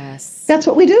 Yes. That's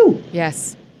what we do.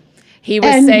 Yes. He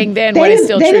was saying then what is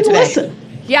still true today. Listen.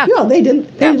 Yeah. No, they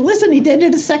didn't listen. He did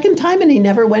it a second time and he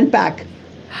never went back.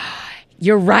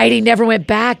 You're right. He never went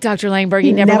back, Dr. Langberg.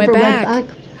 He never went back.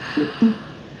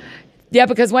 Yeah,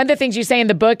 because one of the things you say in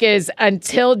the book is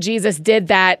until Jesus did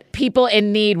that, people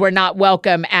in need were not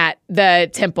welcome at the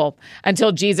temple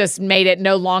until Jesus made it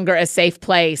no longer a safe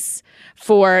place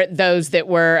for those that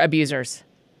were abusers.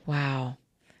 Wow.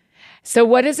 So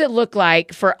what does it look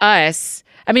like for us?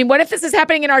 I mean, what if this is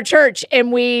happening in our church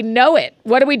and we know it?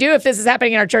 What do we do if this is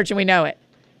happening in our church and we know it?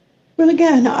 Well,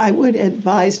 again, I would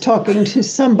advise talking to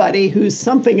somebody who's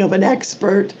something of an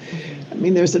expert. I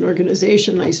mean, there's an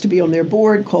organization, I used to be on their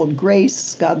board, called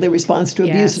GRACE, Godly Response to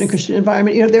Abuse in a Christian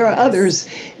Environment. There are others,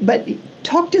 but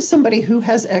talk to somebody who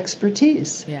has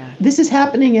expertise. Yeah. This is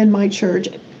happening in my church.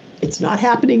 It's not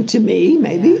happening to me,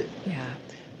 maybe,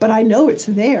 but I know it's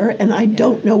there, and I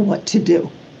don't know what to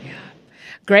do.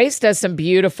 GRACE does some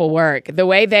beautiful work. The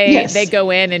way they go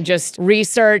in and just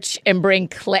research and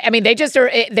bring I mean,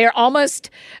 they're almost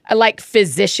like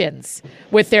physicians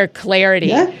with their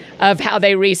clarity of how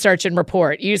they research and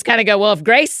report. You just kind of go, well, if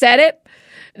GRACE said it,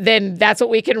 then that's what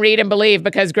we can read and believe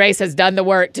because GRACE has done the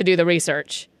work to do the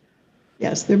research.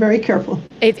 Yes, they're very careful.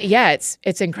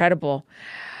 It's incredible.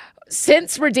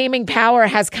 Since Redeeming Power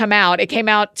has come out, it came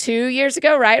out 2 years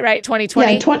ago, right?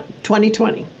 2020? Yeah,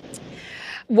 2020.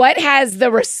 What has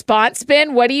the response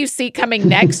been? What do you see coming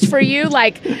next for you?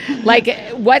 Like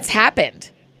what's happened?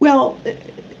 Well,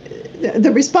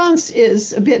 the response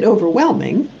is a bit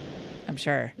overwhelming. I'm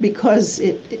sure. Because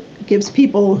it gives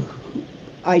people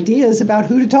ideas about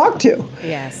who to talk to.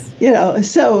 Yes.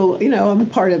 So, I'm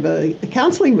part of a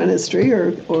counseling ministry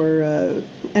or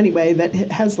anyway, that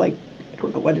has I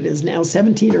don't know what it is now,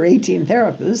 17 or 18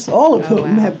 therapists, all of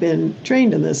whom have been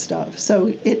trained in this stuff.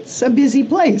 So it's a busy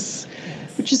place.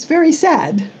 Which is very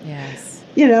sad. Yes.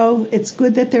 It's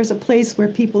good that there's a place where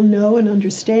people know and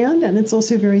understand, and it's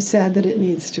also very sad that it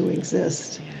needs to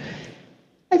exist. Yeah.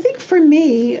 I think for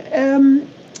me,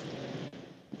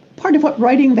 part of what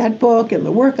writing that book and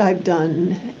the work I've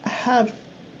done have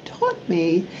taught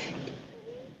me,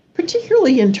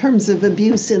 particularly in terms of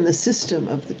abuse in the system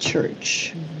of the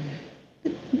church,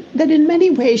 that in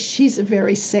many ways she's a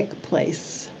very sick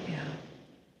place. Yeah.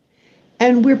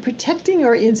 And we're protecting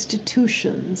our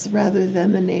institutions rather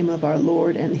than the name of our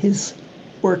Lord and his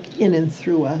work in and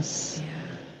through us.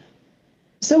 Yeah.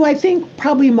 So I think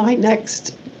probably my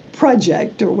next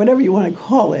project, or whatever you want to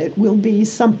call it, will be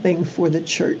something for the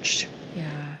church. Yeah.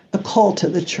 A call to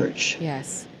the church.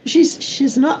 Yes.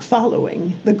 She's not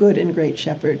following the good and great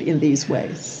shepherd in these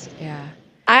ways. Yeah.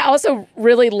 I also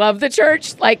really love the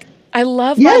church. Like, I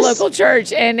love my Yes. local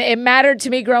church, and it mattered to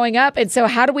me growing up. And so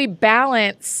how do I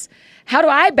balance? I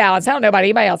don't know about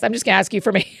anybody else. I'm just going to ask you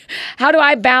for me. How do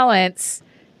I balance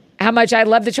how much I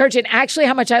love the church and actually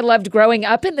how much I loved growing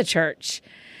up in the church?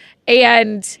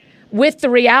 And with the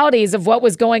realities of what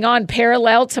was going on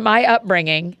parallel to my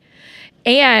upbringing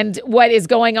and what is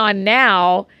going on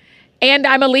now. And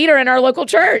I'm a leader in our local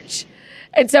church.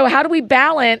 And so how do we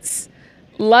balance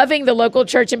loving the local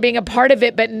church and being a part of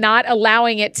it, but not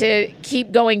allowing it to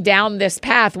keep going down this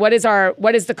path? What is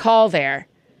the call there?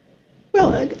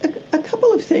 Well, a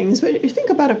couple of things. But you think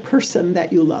about a person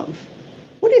that you love.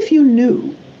 What if you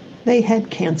knew they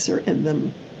had cancer in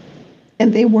them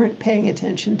and they weren't paying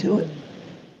attention to it?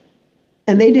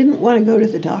 And they didn't want to go to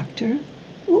the doctor?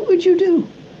 What would you do?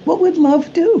 What would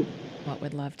love do? What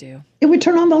would love do? It would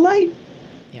turn on the light.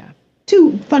 Yeah.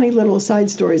 Two funny little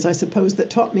side stories, I suppose, that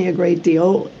taught me a great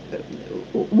deal.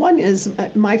 One is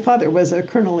my father was a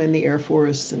colonel in the Air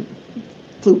Force and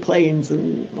flew planes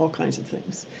and all kinds of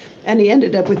things. And he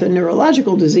ended up with a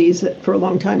neurological disease that for a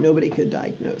long time nobody could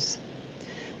diagnose.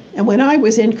 And when I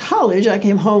was in college, I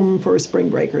came home for a spring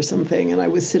break or something, and I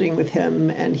was sitting with him,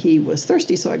 and he was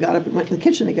thirsty, so I got up and went to the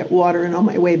kitchen to get water, and on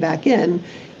my way back in,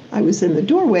 I was in the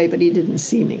doorway, but he didn't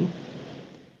see me.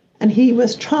 And he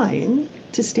was trying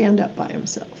to stand up by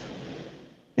himself.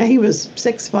 Now, he was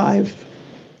 6'5".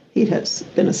 He has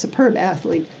been a superb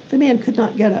athlete. The man could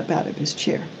not get up out of his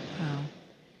chair. Wow.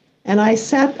 And I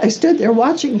stood there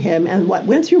watching him, and what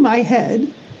went through my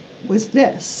head was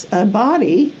this: a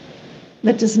body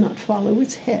that does not follow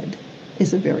its head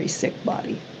is a very sick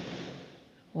body.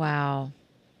 Wow.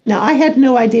 Now, I had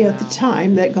no idea at the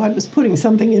time that God was putting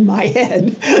something in my head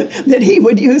that he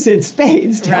would use in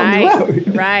spades down the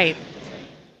road. Right.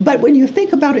 But when you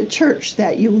think about a church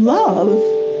that you love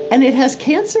and it has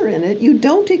cancer in it, you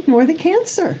don't ignore the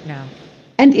cancer. No.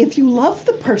 And if you love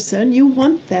the person, you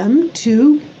want them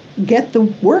to get the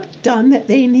work done that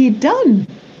they need done.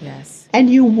 Yes.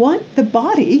 And you want the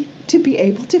body to be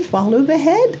able to follow the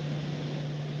head.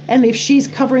 And if she's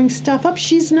covering stuff up,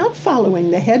 she's not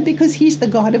following the head because he's the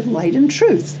God of light and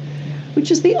truth,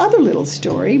 which is the other little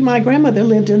story. My grandmother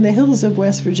lived in the hills of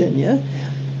West Virginia,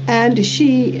 and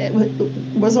she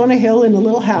was on a hill in a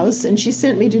little house, and she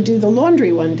sent me to do the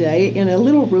laundry one day in a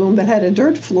little room that had a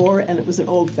dirt floor, and it was an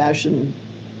old-fashioned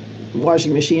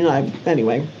washing machine.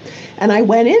 Anyway, and I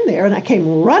went in there, and I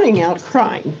came running out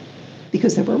crying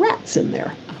because there were rats in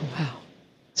there.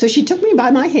 So she took me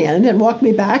by my hand and walked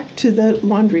me back to the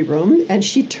laundry room, and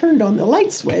she turned on the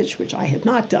light switch, which I had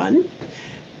not done,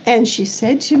 and she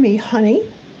said to me, "Honey,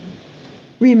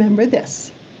 remember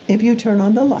this. If you turn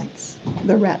on the lights,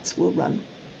 the rats will run."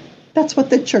 That's what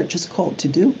the church is called to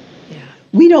do. Yeah.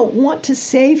 We don't want to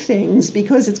say things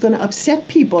because it's going to upset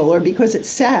people, or because it's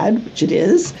sad, which it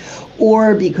is,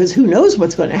 or because who knows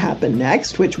what's going to happen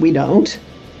next, which we don't.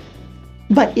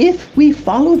 But if we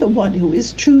follow the one who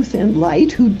is truth and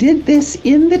light, who did this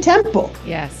in the temple,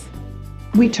 Yes.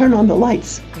 we turn on the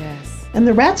lights, Yes. and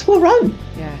the rats will run.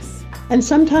 Yes. And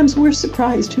sometimes we're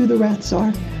surprised who the rats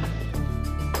are.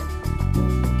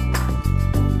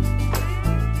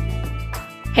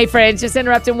 Hey friends, just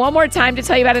interrupting one more time to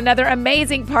tell you about another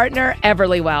amazing partner,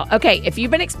 Everlywell. Okay, if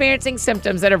you've been experiencing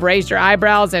symptoms that have raised your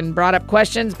eyebrows and brought up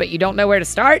questions, but you don't know where to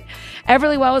start,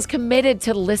 Everlywell is committed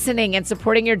to listening and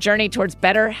supporting your journey towards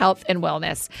better health and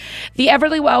wellness. The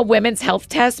Everlywell Women's Health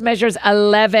Test measures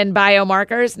 11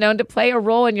 biomarkers known to play a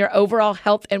role in your overall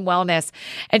health and wellness,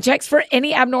 and checks for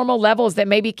any abnormal levels that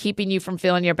may be keeping you from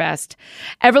feeling your best.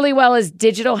 Everlywell is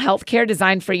digital healthcare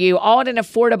designed for you, all at an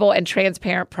affordable and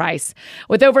transparent price.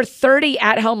 With over 30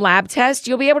 at-home lab tests,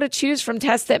 you'll be able to choose from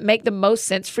tests that make the most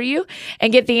sense for you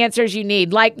and get the answers you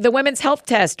need, like the Women's Health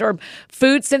Test or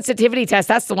Food Sensitivity Test.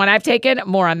 That's the one I've taken.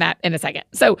 More on that in a second.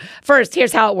 So first,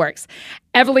 here's how it works.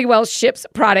 Everlywell ships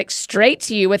products straight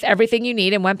to you with everything you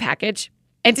need in one package.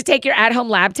 And to take your at-home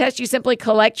lab test, you simply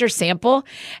collect your sample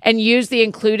and use the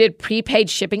included prepaid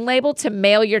shipping label to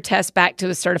mail your test back to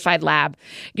a certified lab.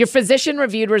 Your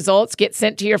physician-reviewed results get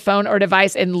sent to your phone or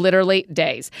device in literally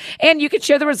days. And you can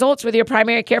share the results with your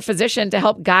primary care physician to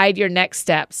help guide your next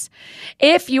steps.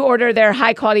 If you order their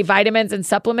high-quality vitamins and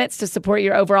supplements to support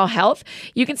your overall health,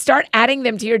 you can start adding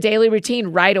them to your daily routine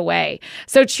right away.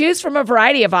 So choose from a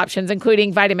variety of options,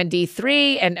 including vitamin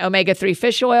D3 and omega-3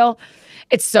 fish oil.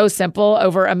 It's so simple.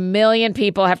 Over 1 million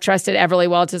people have trusted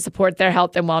Everlywell to support their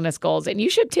health and wellness goals, and you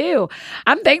should too.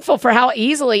 I'm thankful for how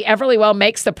easily Everlywell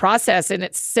makes the process, and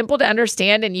it's simple to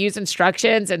understand and use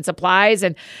instructions and supplies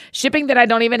and shipping that I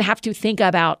don't even have to think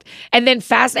about, and then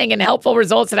fascinating and helpful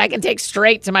results that I can take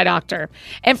straight to my doctor.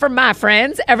 And for my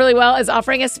friends, Everlywell is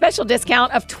offering a special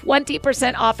discount of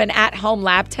 20% off an at-home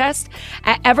lab test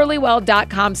at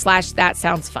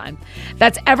everlywell.com/thatsoundsfun.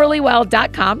 That's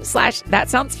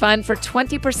everlywell.com/thatsoundsfun for 20%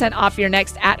 off your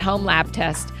next at-home lab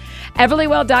test.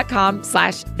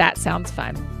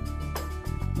 everlywell.com/thatsoundsfun.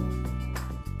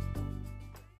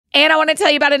 And I want to tell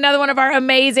you about another one of our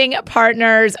amazing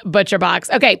partners,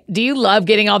 ButcherBox. Okay, do you love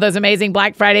getting all those amazing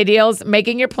Black Friday deals,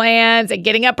 making your plans, and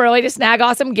getting up early to snag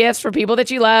awesome gifts for people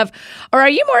that you love? Or are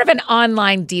you more of an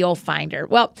online deal finder?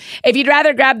 Well, if you'd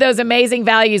rather grab those amazing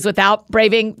values without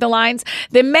braving the lines,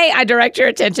 then may I direct your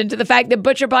attention to the fact that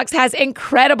ButcherBox has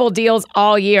incredible deals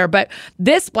all year. But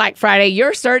this Black Friday,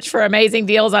 your search for amazing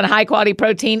deals on high-quality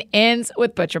protein ends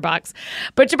with ButcherBox.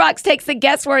 ButcherBox takes the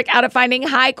guesswork out of finding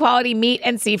high-quality meat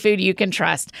and seafood you can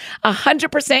trust.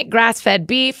 100% grass-fed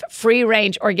beef,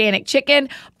 free-range organic chicken,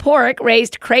 pork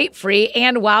raised crate-free,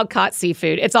 and wild-caught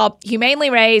seafood. It's all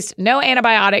humanely raised, no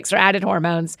antibiotics or added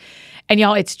hormones. And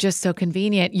y'all, it's just so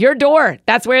convenient. Your door,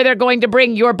 that's where they're going to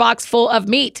bring your box full of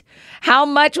meat. How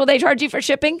much will they charge you for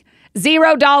shipping?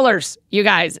 $0, you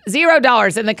guys.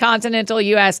 $0 in the continental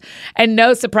U.S. and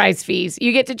no surprise fees.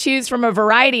 You get to choose from a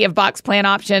variety of box plan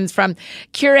options, from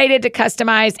curated to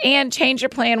customized, and change your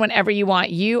plan whenever you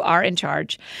want. You are in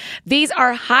charge. These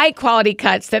are high quality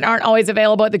cuts that aren't always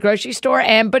available at the grocery store,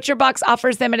 and ButcherBox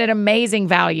offers them at an amazing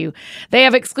value. They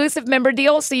have exclusive member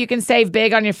deals so you can save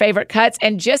big on your favorite cuts,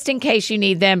 and just in case you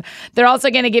need them, they're also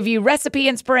going to give you recipe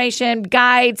inspiration,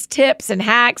 guides, tips, and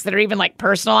hacks that are even like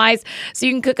personalized so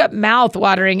you can cook up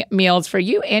mouth-watering meals for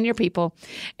you and your people.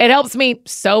 It helps me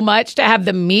so much to have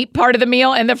the meat part of the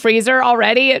meal in the freezer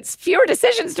already. It's fewer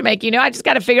decisions to make. I just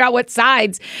got to figure out what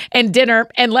sides and dinner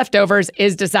and leftovers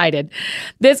is decided.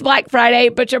 This Black Friday,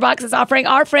 ButcherBox is offering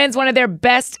our friends one of their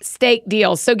best steak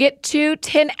deals. So get 2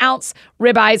 10-ounce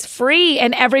ribeyes free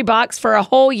in every box for a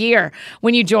whole year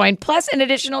when you join, plus an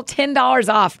additional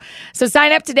 $10 off. So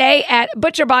sign up today at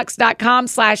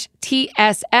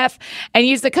butcherbox.com/TSF and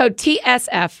use the code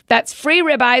TSF. That's free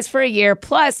ribeyes for a year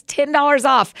plus $10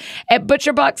 off at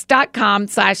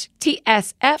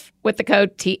butcherbox.com/TSF with the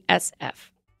code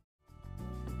TSF.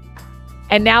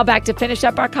 And now back to finish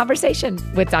up our conversation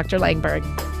with Dr. Langberg.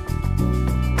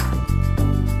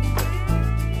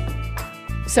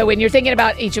 So when you're thinking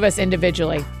about each of us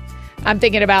individually, I'm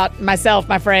thinking about myself,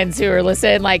 my friends who are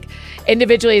listening, like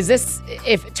individually, is this,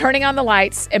 if turning on the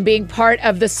lights and being part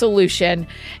of the solution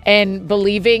and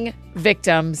believing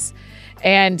victims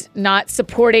and not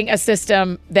supporting a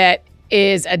system that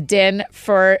is a den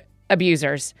for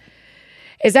abusers,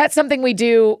 is that something we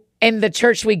do in the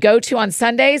church we go to on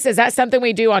Sundays? Is that something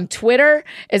we do on Twitter?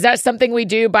 Is that something we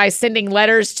do by sending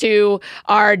letters to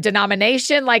our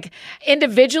denomination? Like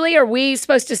individually, are we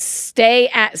supposed to stay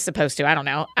at, I don't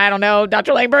know,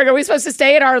 Dr. Langberg, are we supposed to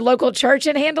stay at our local church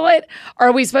and handle it? Or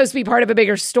are we supposed to be part of a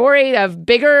bigger story of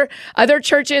bigger other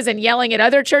churches and yelling at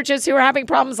other churches who are having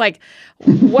problems? Like,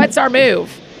 what's our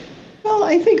move? Well,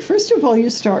 I think, first of all, you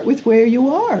start with where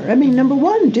you are. I mean, number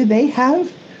one, do they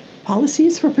have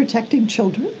policies for protecting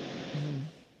children?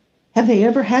 Have they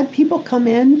ever had people come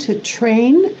in to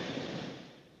train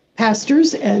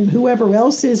pastors and whoever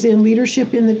else is in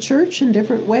leadership in the church in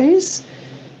different ways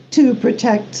to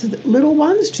protect little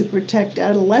ones, to protect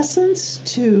adolescents,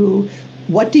 to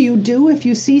what do you do if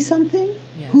you see something?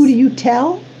 Yes. Who do you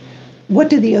tell? What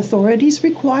do the authorities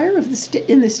require of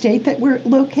in the state that we're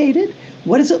located?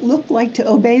 What does it look like to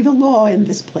obey the law in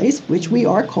this place, which we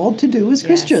are called to do as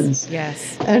Christians?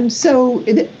 Yes. And so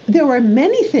there are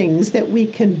many things that we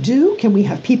can do. Can we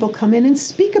have people come in and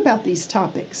speak about these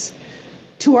topics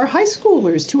to our high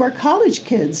schoolers, to our college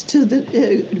kids, to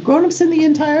the grown-ups in the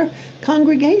entire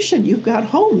congregation? You've got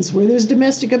homes where there's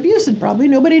domestic abuse and probably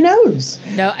nobody knows.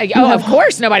 No, of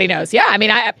course nobody knows. Yeah, I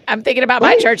mean, I'm thinking about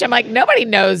my church. I'm like, nobody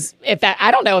knows I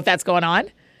don't know if that's going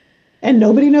on. And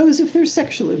nobody knows if there's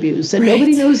sexual abuse. And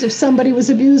nobody knows if somebody was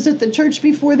abused at the church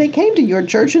before they came to your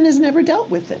church and has never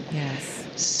dealt with it. Yes.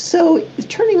 So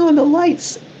turning on the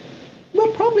lights will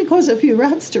probably cause a few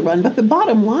rats to run, but the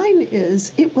bottom line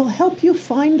is it will help you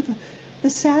find the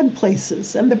sad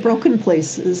places and the broken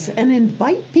places and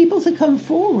invite people to come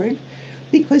forward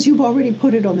because you've already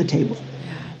put it on the table.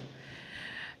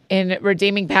 In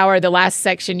Redeeming Power, the last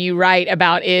section you write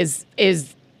about is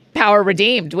power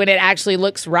redeemed when it actually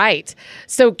looks right.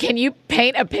 So can you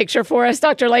paint a picture for us,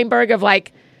 Dr. Laneberg, of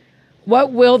like,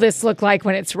 what will this look like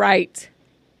when it's right?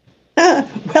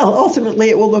 Well, ultimately,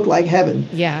 it will look like heaven.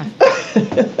 Yeah.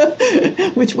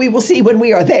 Which we will see when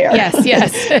we are there.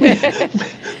 Yes.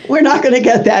 We're not going to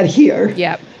get that here.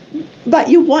 Yep. But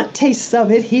you want tastes of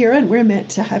it here, and we're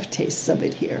meant to have tastes of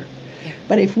it here. Yeah.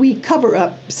 But if we cover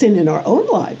up sin in our own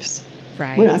lives,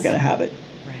 we're not going to have it.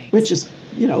 Right. Which is,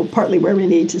 partly where we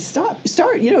need to start.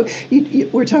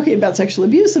 We're talking about sexual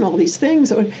abuse and all these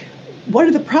things. One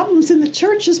of the problems in the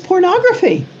church is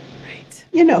pornography.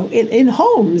 In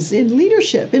homes, in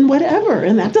leadership, in whatever,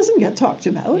 and that doesn't get talked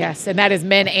about. Yes, and that is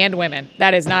men and women.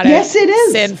 That is not it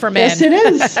is. Sin for men. Yes, it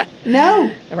is. No.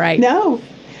 Right. No.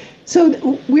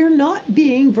 So we're not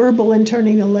being verbal and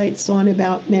turning the lights on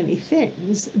about many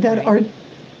things that are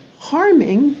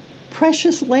harming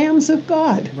precious lambs of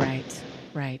God.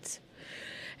 Right.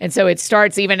 And so it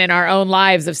starts even in our own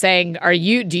lives of saying,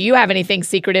 do you have anything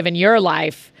secretive in your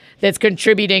life that's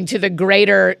contributing to the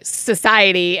greater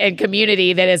society and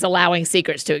community that is allowing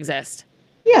secrets to exist?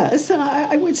 Yes, and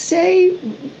I would say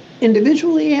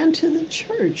individually and to the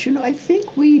church, I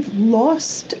think we've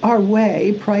lost our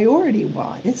way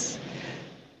priority-wise.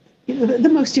 The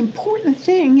most important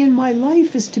thing in my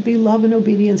life is to be love and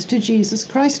obedience to Jesus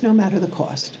Christ, no matter the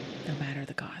cost. No matter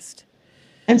the cost.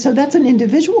 And so that's an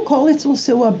individual call. It's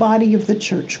also a body of the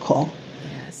church call.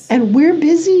 And we're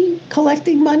busy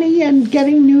collecting money and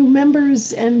getting new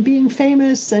members and being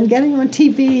famous and getting on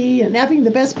TV and having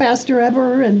the best pastor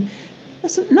ever. And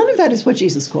none of that is what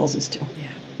Jesus calls us to.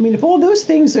 Yeah. I mean, if all those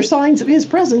things are signs of his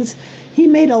presence, he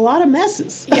made a lot of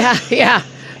messes. Yeah.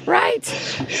 Right.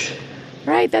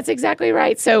 That's exactly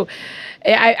right. So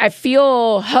I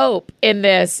feel hope in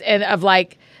this, and of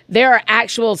like, there are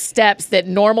actual steps that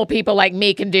normal people like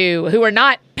me can do who are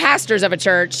not pastors of a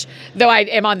church, though I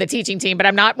am on the teaching team, but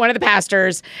I'm not one of the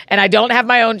pastors and I don't have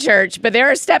my own church. But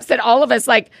there are steps that all of us,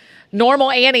 like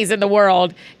normal Annies in the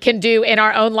world, can do in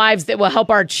our own lives that will help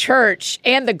our church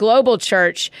and the global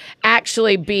church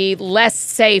actually be less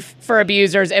safe for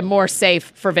abusers and more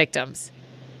safe for victims.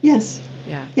 Yes.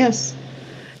 Yeah. Yes.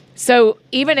 So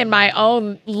even in my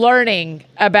own learning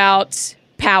about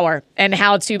power and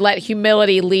how to let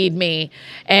humility lead me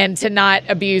and to not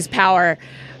abuse power,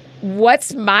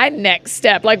 what's my next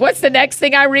step? Like, what's the next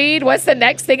thing I read? What's the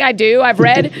next thing I do? I've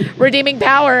read Redeeming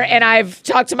Power and I've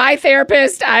talked to my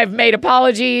therapist. I've made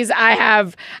apologies.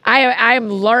 I am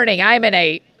learning. I'm in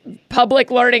a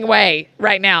public learning way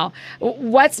right now.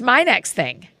 What's my next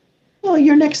thing? Well,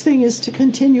 your next thing is to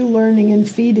continue learning and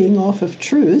feeding off of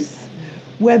truth,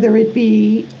 whether it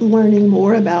be learning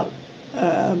more about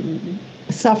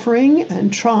suffering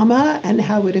and trauma and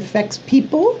how it affects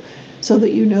people so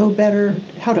that you know better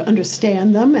how to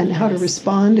understand them and how to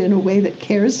respond in a way that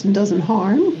cares and doesn't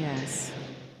harm. Yes.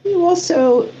 You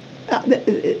also,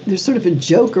 there's sort of a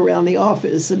joke around the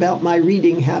office about my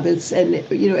reading habits, and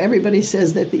everybody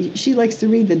says that she likes to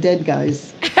read the dead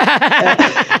guys.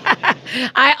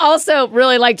 I also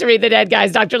really like to read the dead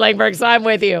guys, Dr. Laneberg, so I'm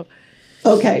with you.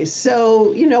 Okay,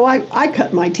 so, I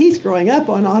cut my teeth growing up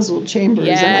on Oswald Chambers.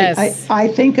 Yes. And I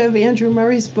think of Andrew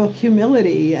Murray's book,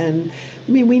 Humility. And,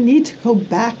 we need to go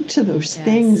back to those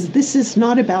things. This is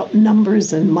not about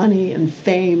numbers and money and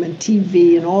fame and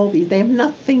TV and all these. They have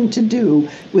nothing to do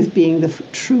with being the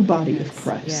true body of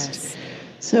Christ. Yes.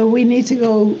 So we need to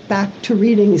go back to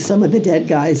reading some of the dead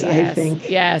guys, I think.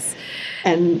 Yes.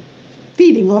 And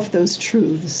feeding off those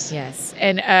truths. Yes.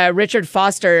 And Richard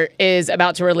Foster is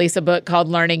about to release a book called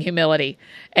Learning Humility.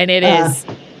 And it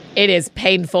is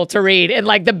painful to read in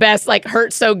like the best, like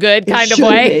hurt so good kind of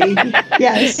way.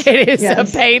 Yes. It is a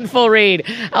painful read.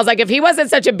 I was like, if he wasn't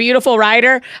such a beautiful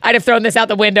writer, I'd have thrown this out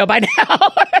the window by now.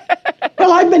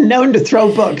 Well, I've been known to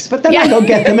throw books, but then I go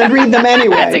get them and read them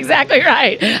anyway. That's exactly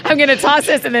right. I'm going to toss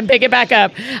this and then pick it back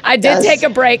up. I did take a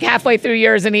break halfway through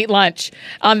yours and eat lunch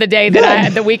on the day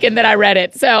that the weekend that I read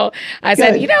it. So I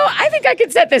said, I think I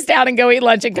could set this down and go eat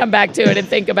lunch and come back to it and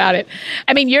think about it.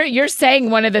 I mean, you're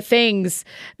saying one of the things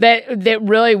that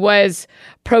really was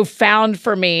profound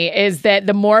for me is that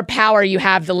the more power you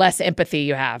have, the less empathy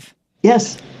you have.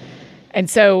 Yes. And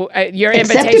so your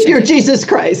invitation. Except if you're Jesus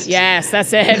Christ. Yes,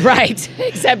 that's it. Right.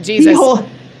 Except Jesus.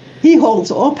 He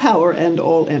holds all power and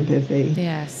all empathy.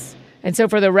 Yes. And so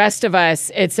for the rest of us,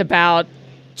 it's about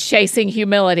chasing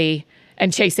humility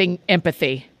and chasing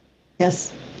empathy.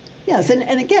 Yes. Yes.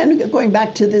 And again, going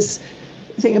back to this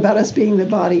thing about us being the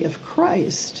body of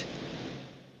Christ,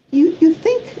 you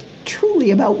think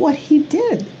truly about what he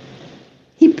did.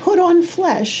 He put on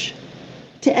flesh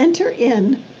to enter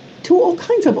in to all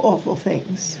kinds of awful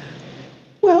things.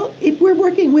 Well, if we're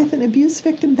working with an abuse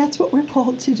victim, that's what we're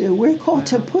called to do. We're called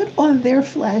to put on their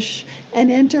flesh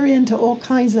and enter into all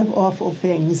kinds of awful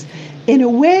things in a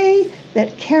way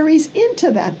that carries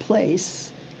into that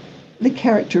place the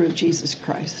character of Jesus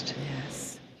Christ.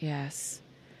 Yes, yes.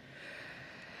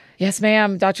 Yes,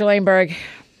 ma'am. Dr. Laneberg,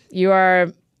 you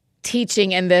are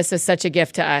teaching, and this is such a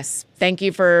gift to us. Thank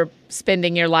you for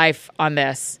spending your life on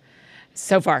this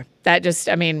so far. That just,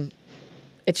 I mean,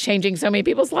 it's changing so many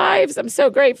people's lives. I'm so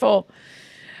grateful.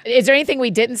 Is there anything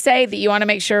we didn't say that you want to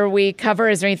make sure we cover?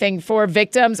 Is there anything for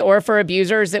victims or for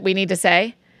abusers that we need to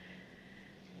say?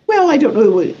 Well, I don't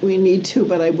know what we need to,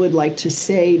 but I would like to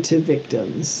say to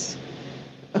victims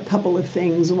a couple of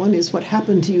things. One is what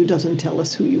happened to you doesn't tell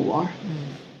us who you are.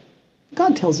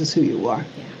 God tells us who you are.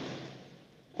 Yeah.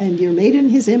 And you're made in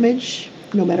his image,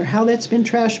 no matter how that's been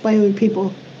trashed by other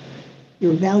people.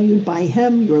 You're valued by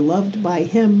him. You're loved by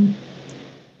him.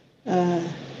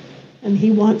 And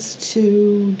he wants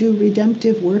to do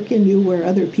redemptive work in you where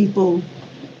other people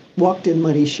walked in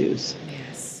muddy shoes.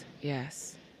 Yes,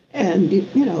 yes. And,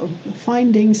 you know,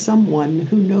 finding someone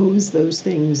who knows those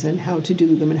things and how to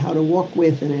do them and how to walk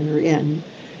with and enter in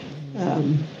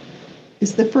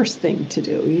is the first thing to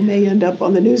do. You may end up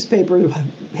on the newspaper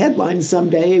headlines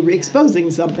someday exposing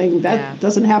something. That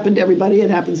doesn't happen to everybody. It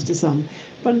happens to some.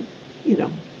 But, you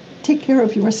know, take care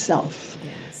of yourself.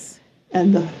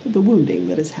 And the wounding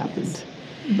that has happened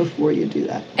before you do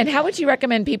that. And how would you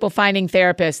recommend people finding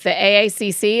therapists? The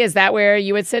AACC, is that where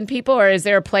you would send people? Or is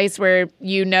there a place where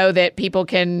you know that people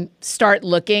can start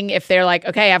looking if they're like,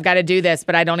 okay, I've got to do this,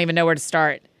 but I don't even know where to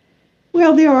start?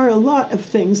 Well, there are a lot of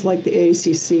things like the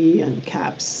AACC and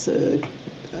CAPS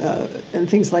and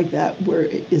things like that where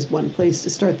it is one place to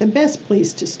start. The best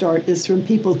place to start is from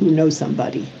people who know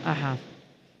somebody. Uh-huh.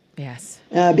 Yes.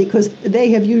 Because they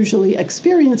have usually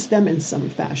experienced them in some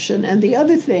fashion. And the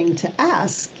other thing to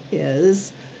ask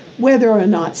is whether or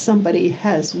not somebody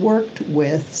has worked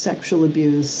with sexual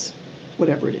abuse,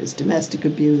 whatever it is, domestic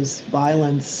abuse,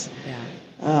 violence,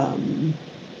 and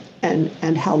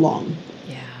how long.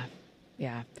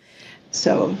 Yeah.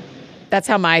 So that's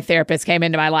how my therapist came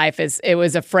into my life. It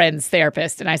was a friend's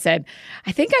therapist. And I said,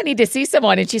 I think I need to see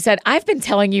someone. And she said, I've been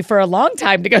telling you for a long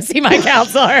time to go see my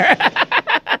counselor.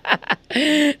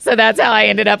 So that's how I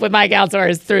ended up with my counselor,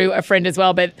 is through a friend as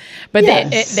well. But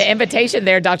yes. the invitation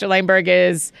there, Dr. Laneberg,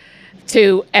 is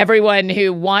to everyone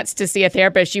who wants to see a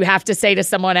therapist, you have to say to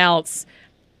someone else,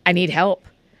 I need help.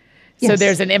 Yes. So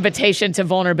there's an invitation to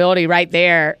vulnerability right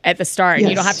there at the start. Yes.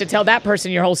 You don't have to tell that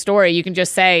person your whole story. You can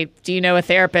just say, do you know a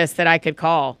therapist that I could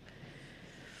call?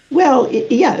 Well,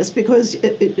 yes, because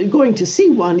going to see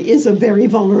one is a very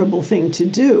vulnerable thing to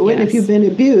do. Yes. And if you've been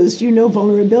abused, you know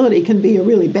vulnerability can be a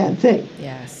really bad thing.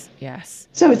 Yes.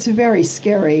 So it's very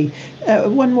scary.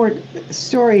 One more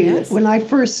story. Yes. When I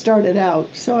first started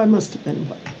out, so I must have been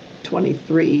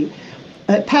 23,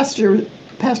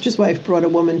 pastor's wife brought a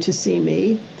woman to see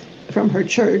me from her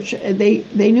church. They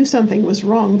knew something was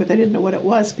wrong, but they didn't know what it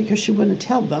was because she wouldn't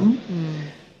tell them.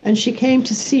 And she came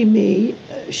to see me.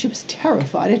 She was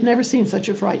terrified. I'd never seen such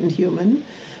a frightened human.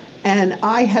 And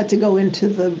I had to go into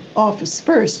the office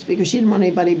first because she didn't want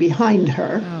anybody behind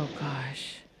her. Oh,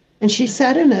 gosh. And she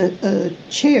sat in a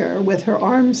chair with her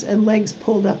arms and legs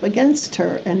pulled up against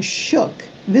her and shook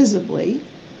visibly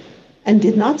and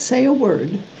did not say a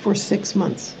word for 6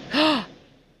 months.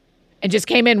 And just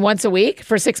came in once a week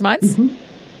for 6 months? Mm-hmm.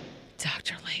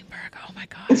 Dr. Laneberg, oh my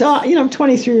God. It's all, I'm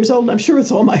 23 years old, and I'm sure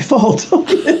it's all my fault.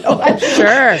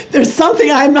 Sure. There's something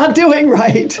I'm not doing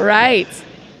right. Right.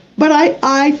 But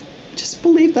I just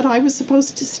believed that I was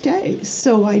supposed to stay,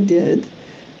 so I did.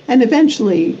 And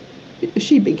eventually,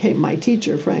 she became my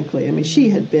teacher, frankly. I mean, she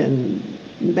had been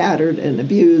battered and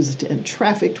abused and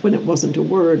trafficked when it wasn't a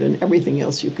word and everything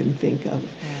else you can think of.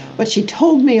 Wow. But she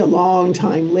told me a long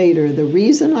time later, the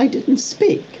reason I didn't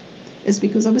speak is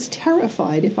because I was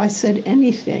terrified if I said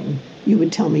anything, you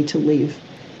would tell me to leave.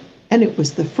 And it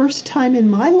was the first time in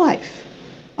my life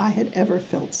I had ever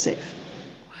felt safe.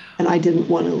 Wow. And I didn't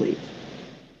want to leave.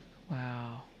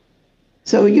 Wow.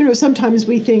 So, sometimes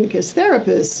we think as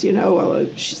therapists, well,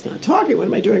 she's not talking, what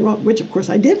am I doing wrong? Which, of course,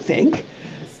 I did think.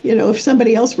 If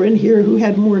somebody else were in here who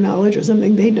had more knowledge or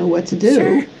something, they'd know what to do.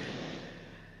 Sure.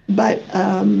 But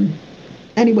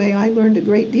anyway, I learned a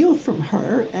great deal from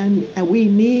her, and we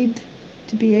need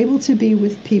to be able to be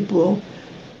with people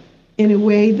in a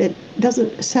way that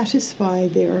doesn't satisfy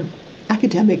their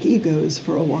academic egos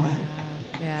for a while.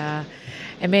 Yeah.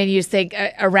 And man, you think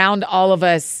around all of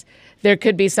us, there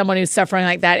could be someone who's suffering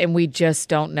like that, and we just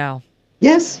don't know.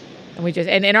 Yes.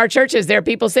 And in our churches, there are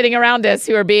people sitting around us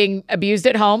who are being abused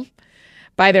at home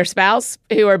by their spouse,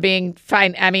 who are being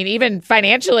even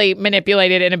financially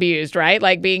manipulated and abused, right?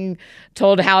 Like being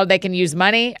told how they can use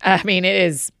money. I mean, it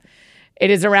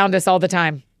is around us all the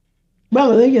time.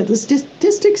 Well, yeah, the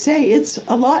statistics say it's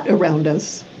a lot around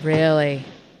us. Really?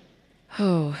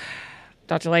 Oh,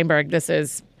 Dr.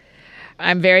 Laneberg,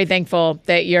 I'm very thankful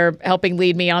that you're helping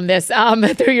lead me on this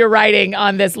through your writing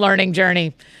on this learning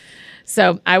journey.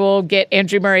 So I will get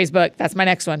Andrew Murray's book. That's my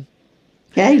next one.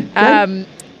 Okay.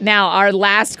 Now, our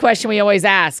last question we always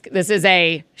ask. This is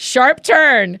a sharp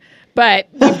turn, but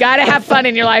you've got to have fun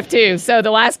in your life too. So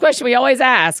the last question we always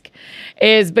ask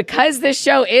is, because this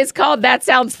show is called That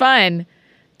Sounds Fun,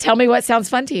 tell me what sounds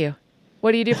fun to you.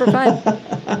 What do you do for fun?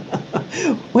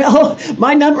 Well,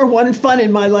 my number one fun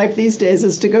in my life these days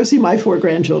is to go see my 4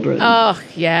 grandchildren. Oh,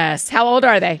 yes. How old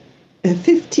are they?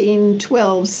 15,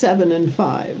 12, 7, and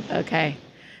 5. Okay.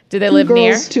 Do they live 2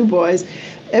 near? girls, 2 boys.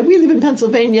 We live in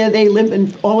Pennsylvania.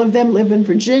 All of them live in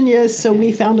Virginia. So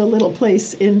we found a little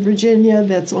place in Virginia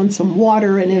that's on some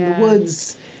water and in the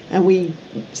woods. And we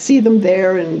see them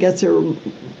there and get to,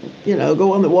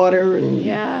 go on the water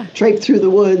and trape through the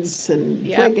woods and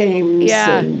play games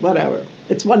and whatever.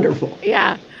 It's wonderful.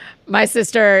 Yeah. My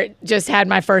sister just had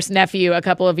my first nephew a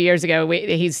couple of years ago.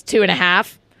 He's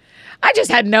 2.5. I just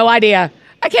had no idea.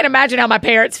 I can't imagine how my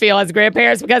parents feel as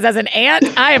grandparents, because as an aunt,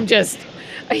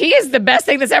 he is the best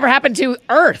thing that's ever happened to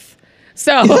Earth.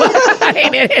 So,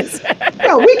 it is.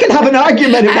 Well, we can have an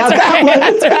argument about that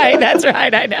one. That's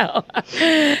right. I know.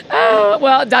 Oh,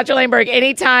 well, Dr. Laneberg,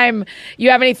 anytime you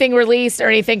have anything released or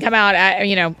anything come out,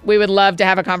 we would love to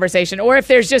have a conversation. Or if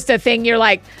there's just a thing you're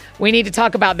like, we need to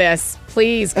talk about this,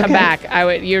 please come back.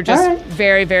 You're just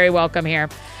very, very welcome here.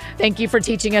 Thank you for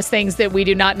teaching us things that we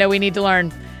do not know we need to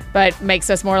learn, but makes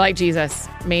us more like Jesus.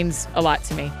 Means a lot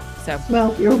to me. So,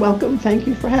 well, you're welcome. Thank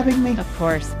you for having me. Of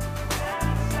course.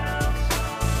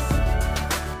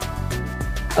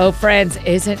 Oh, friends,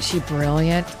 isn't she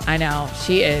brilliant? I know.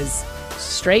 She is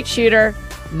straight shooter,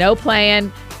 no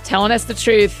playing, telling us the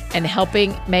truth, and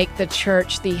helping make the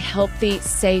church the healthy,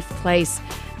 safe place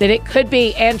that it could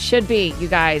be and should be, you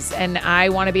guys. And I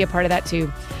want to be a part of that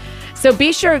too. So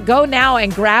be sure, go now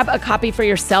and grab a copy for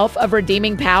yourself of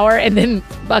Redeeming Power, and then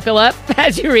buckle up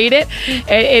as you read it.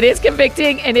 It is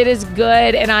convicting and it is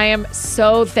good. And I am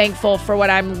so thankful for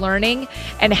what I'm learning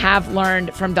and have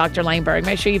learned from Dr. Laneberg.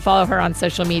 Make sure you follow her on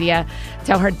social media.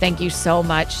 Tell her thank you so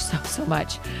much, so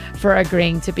much for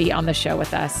agreeing to be on the show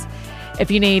with us.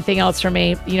 If you need anything else from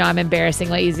me, I'm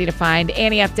embarrassingly easy to find.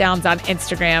 Annie F. Downs on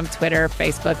Instagram, Twitter,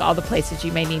 Facebook, all the places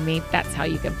you may need me. That's how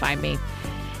you can find me.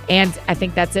 And I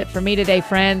think that's it for me today,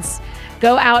 friends.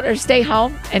 Go out or stay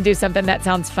home and do something that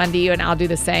sounds fun to you, and I'll do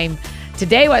the same.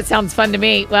 Today, what sounds fun to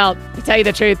me? Well, to tell you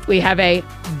the truth, we have a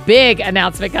big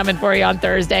announcement coming for you on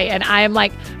Thursday, and I am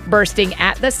like bursting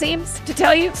at the seams to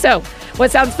tell you. So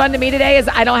what sounds fun to me today is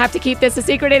I don't have to keep this a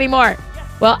secret anymore.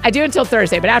 Well, I do until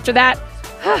Thursday, but after that,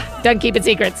 done keeping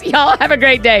secrets. Y'all have a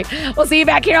great day. We'll see you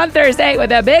back here on Thursday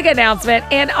with a big announcement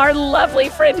and our lovely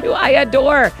friend who I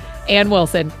adore, Ann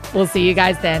Wilson. We'll see you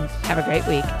guys then. Have a great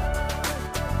week.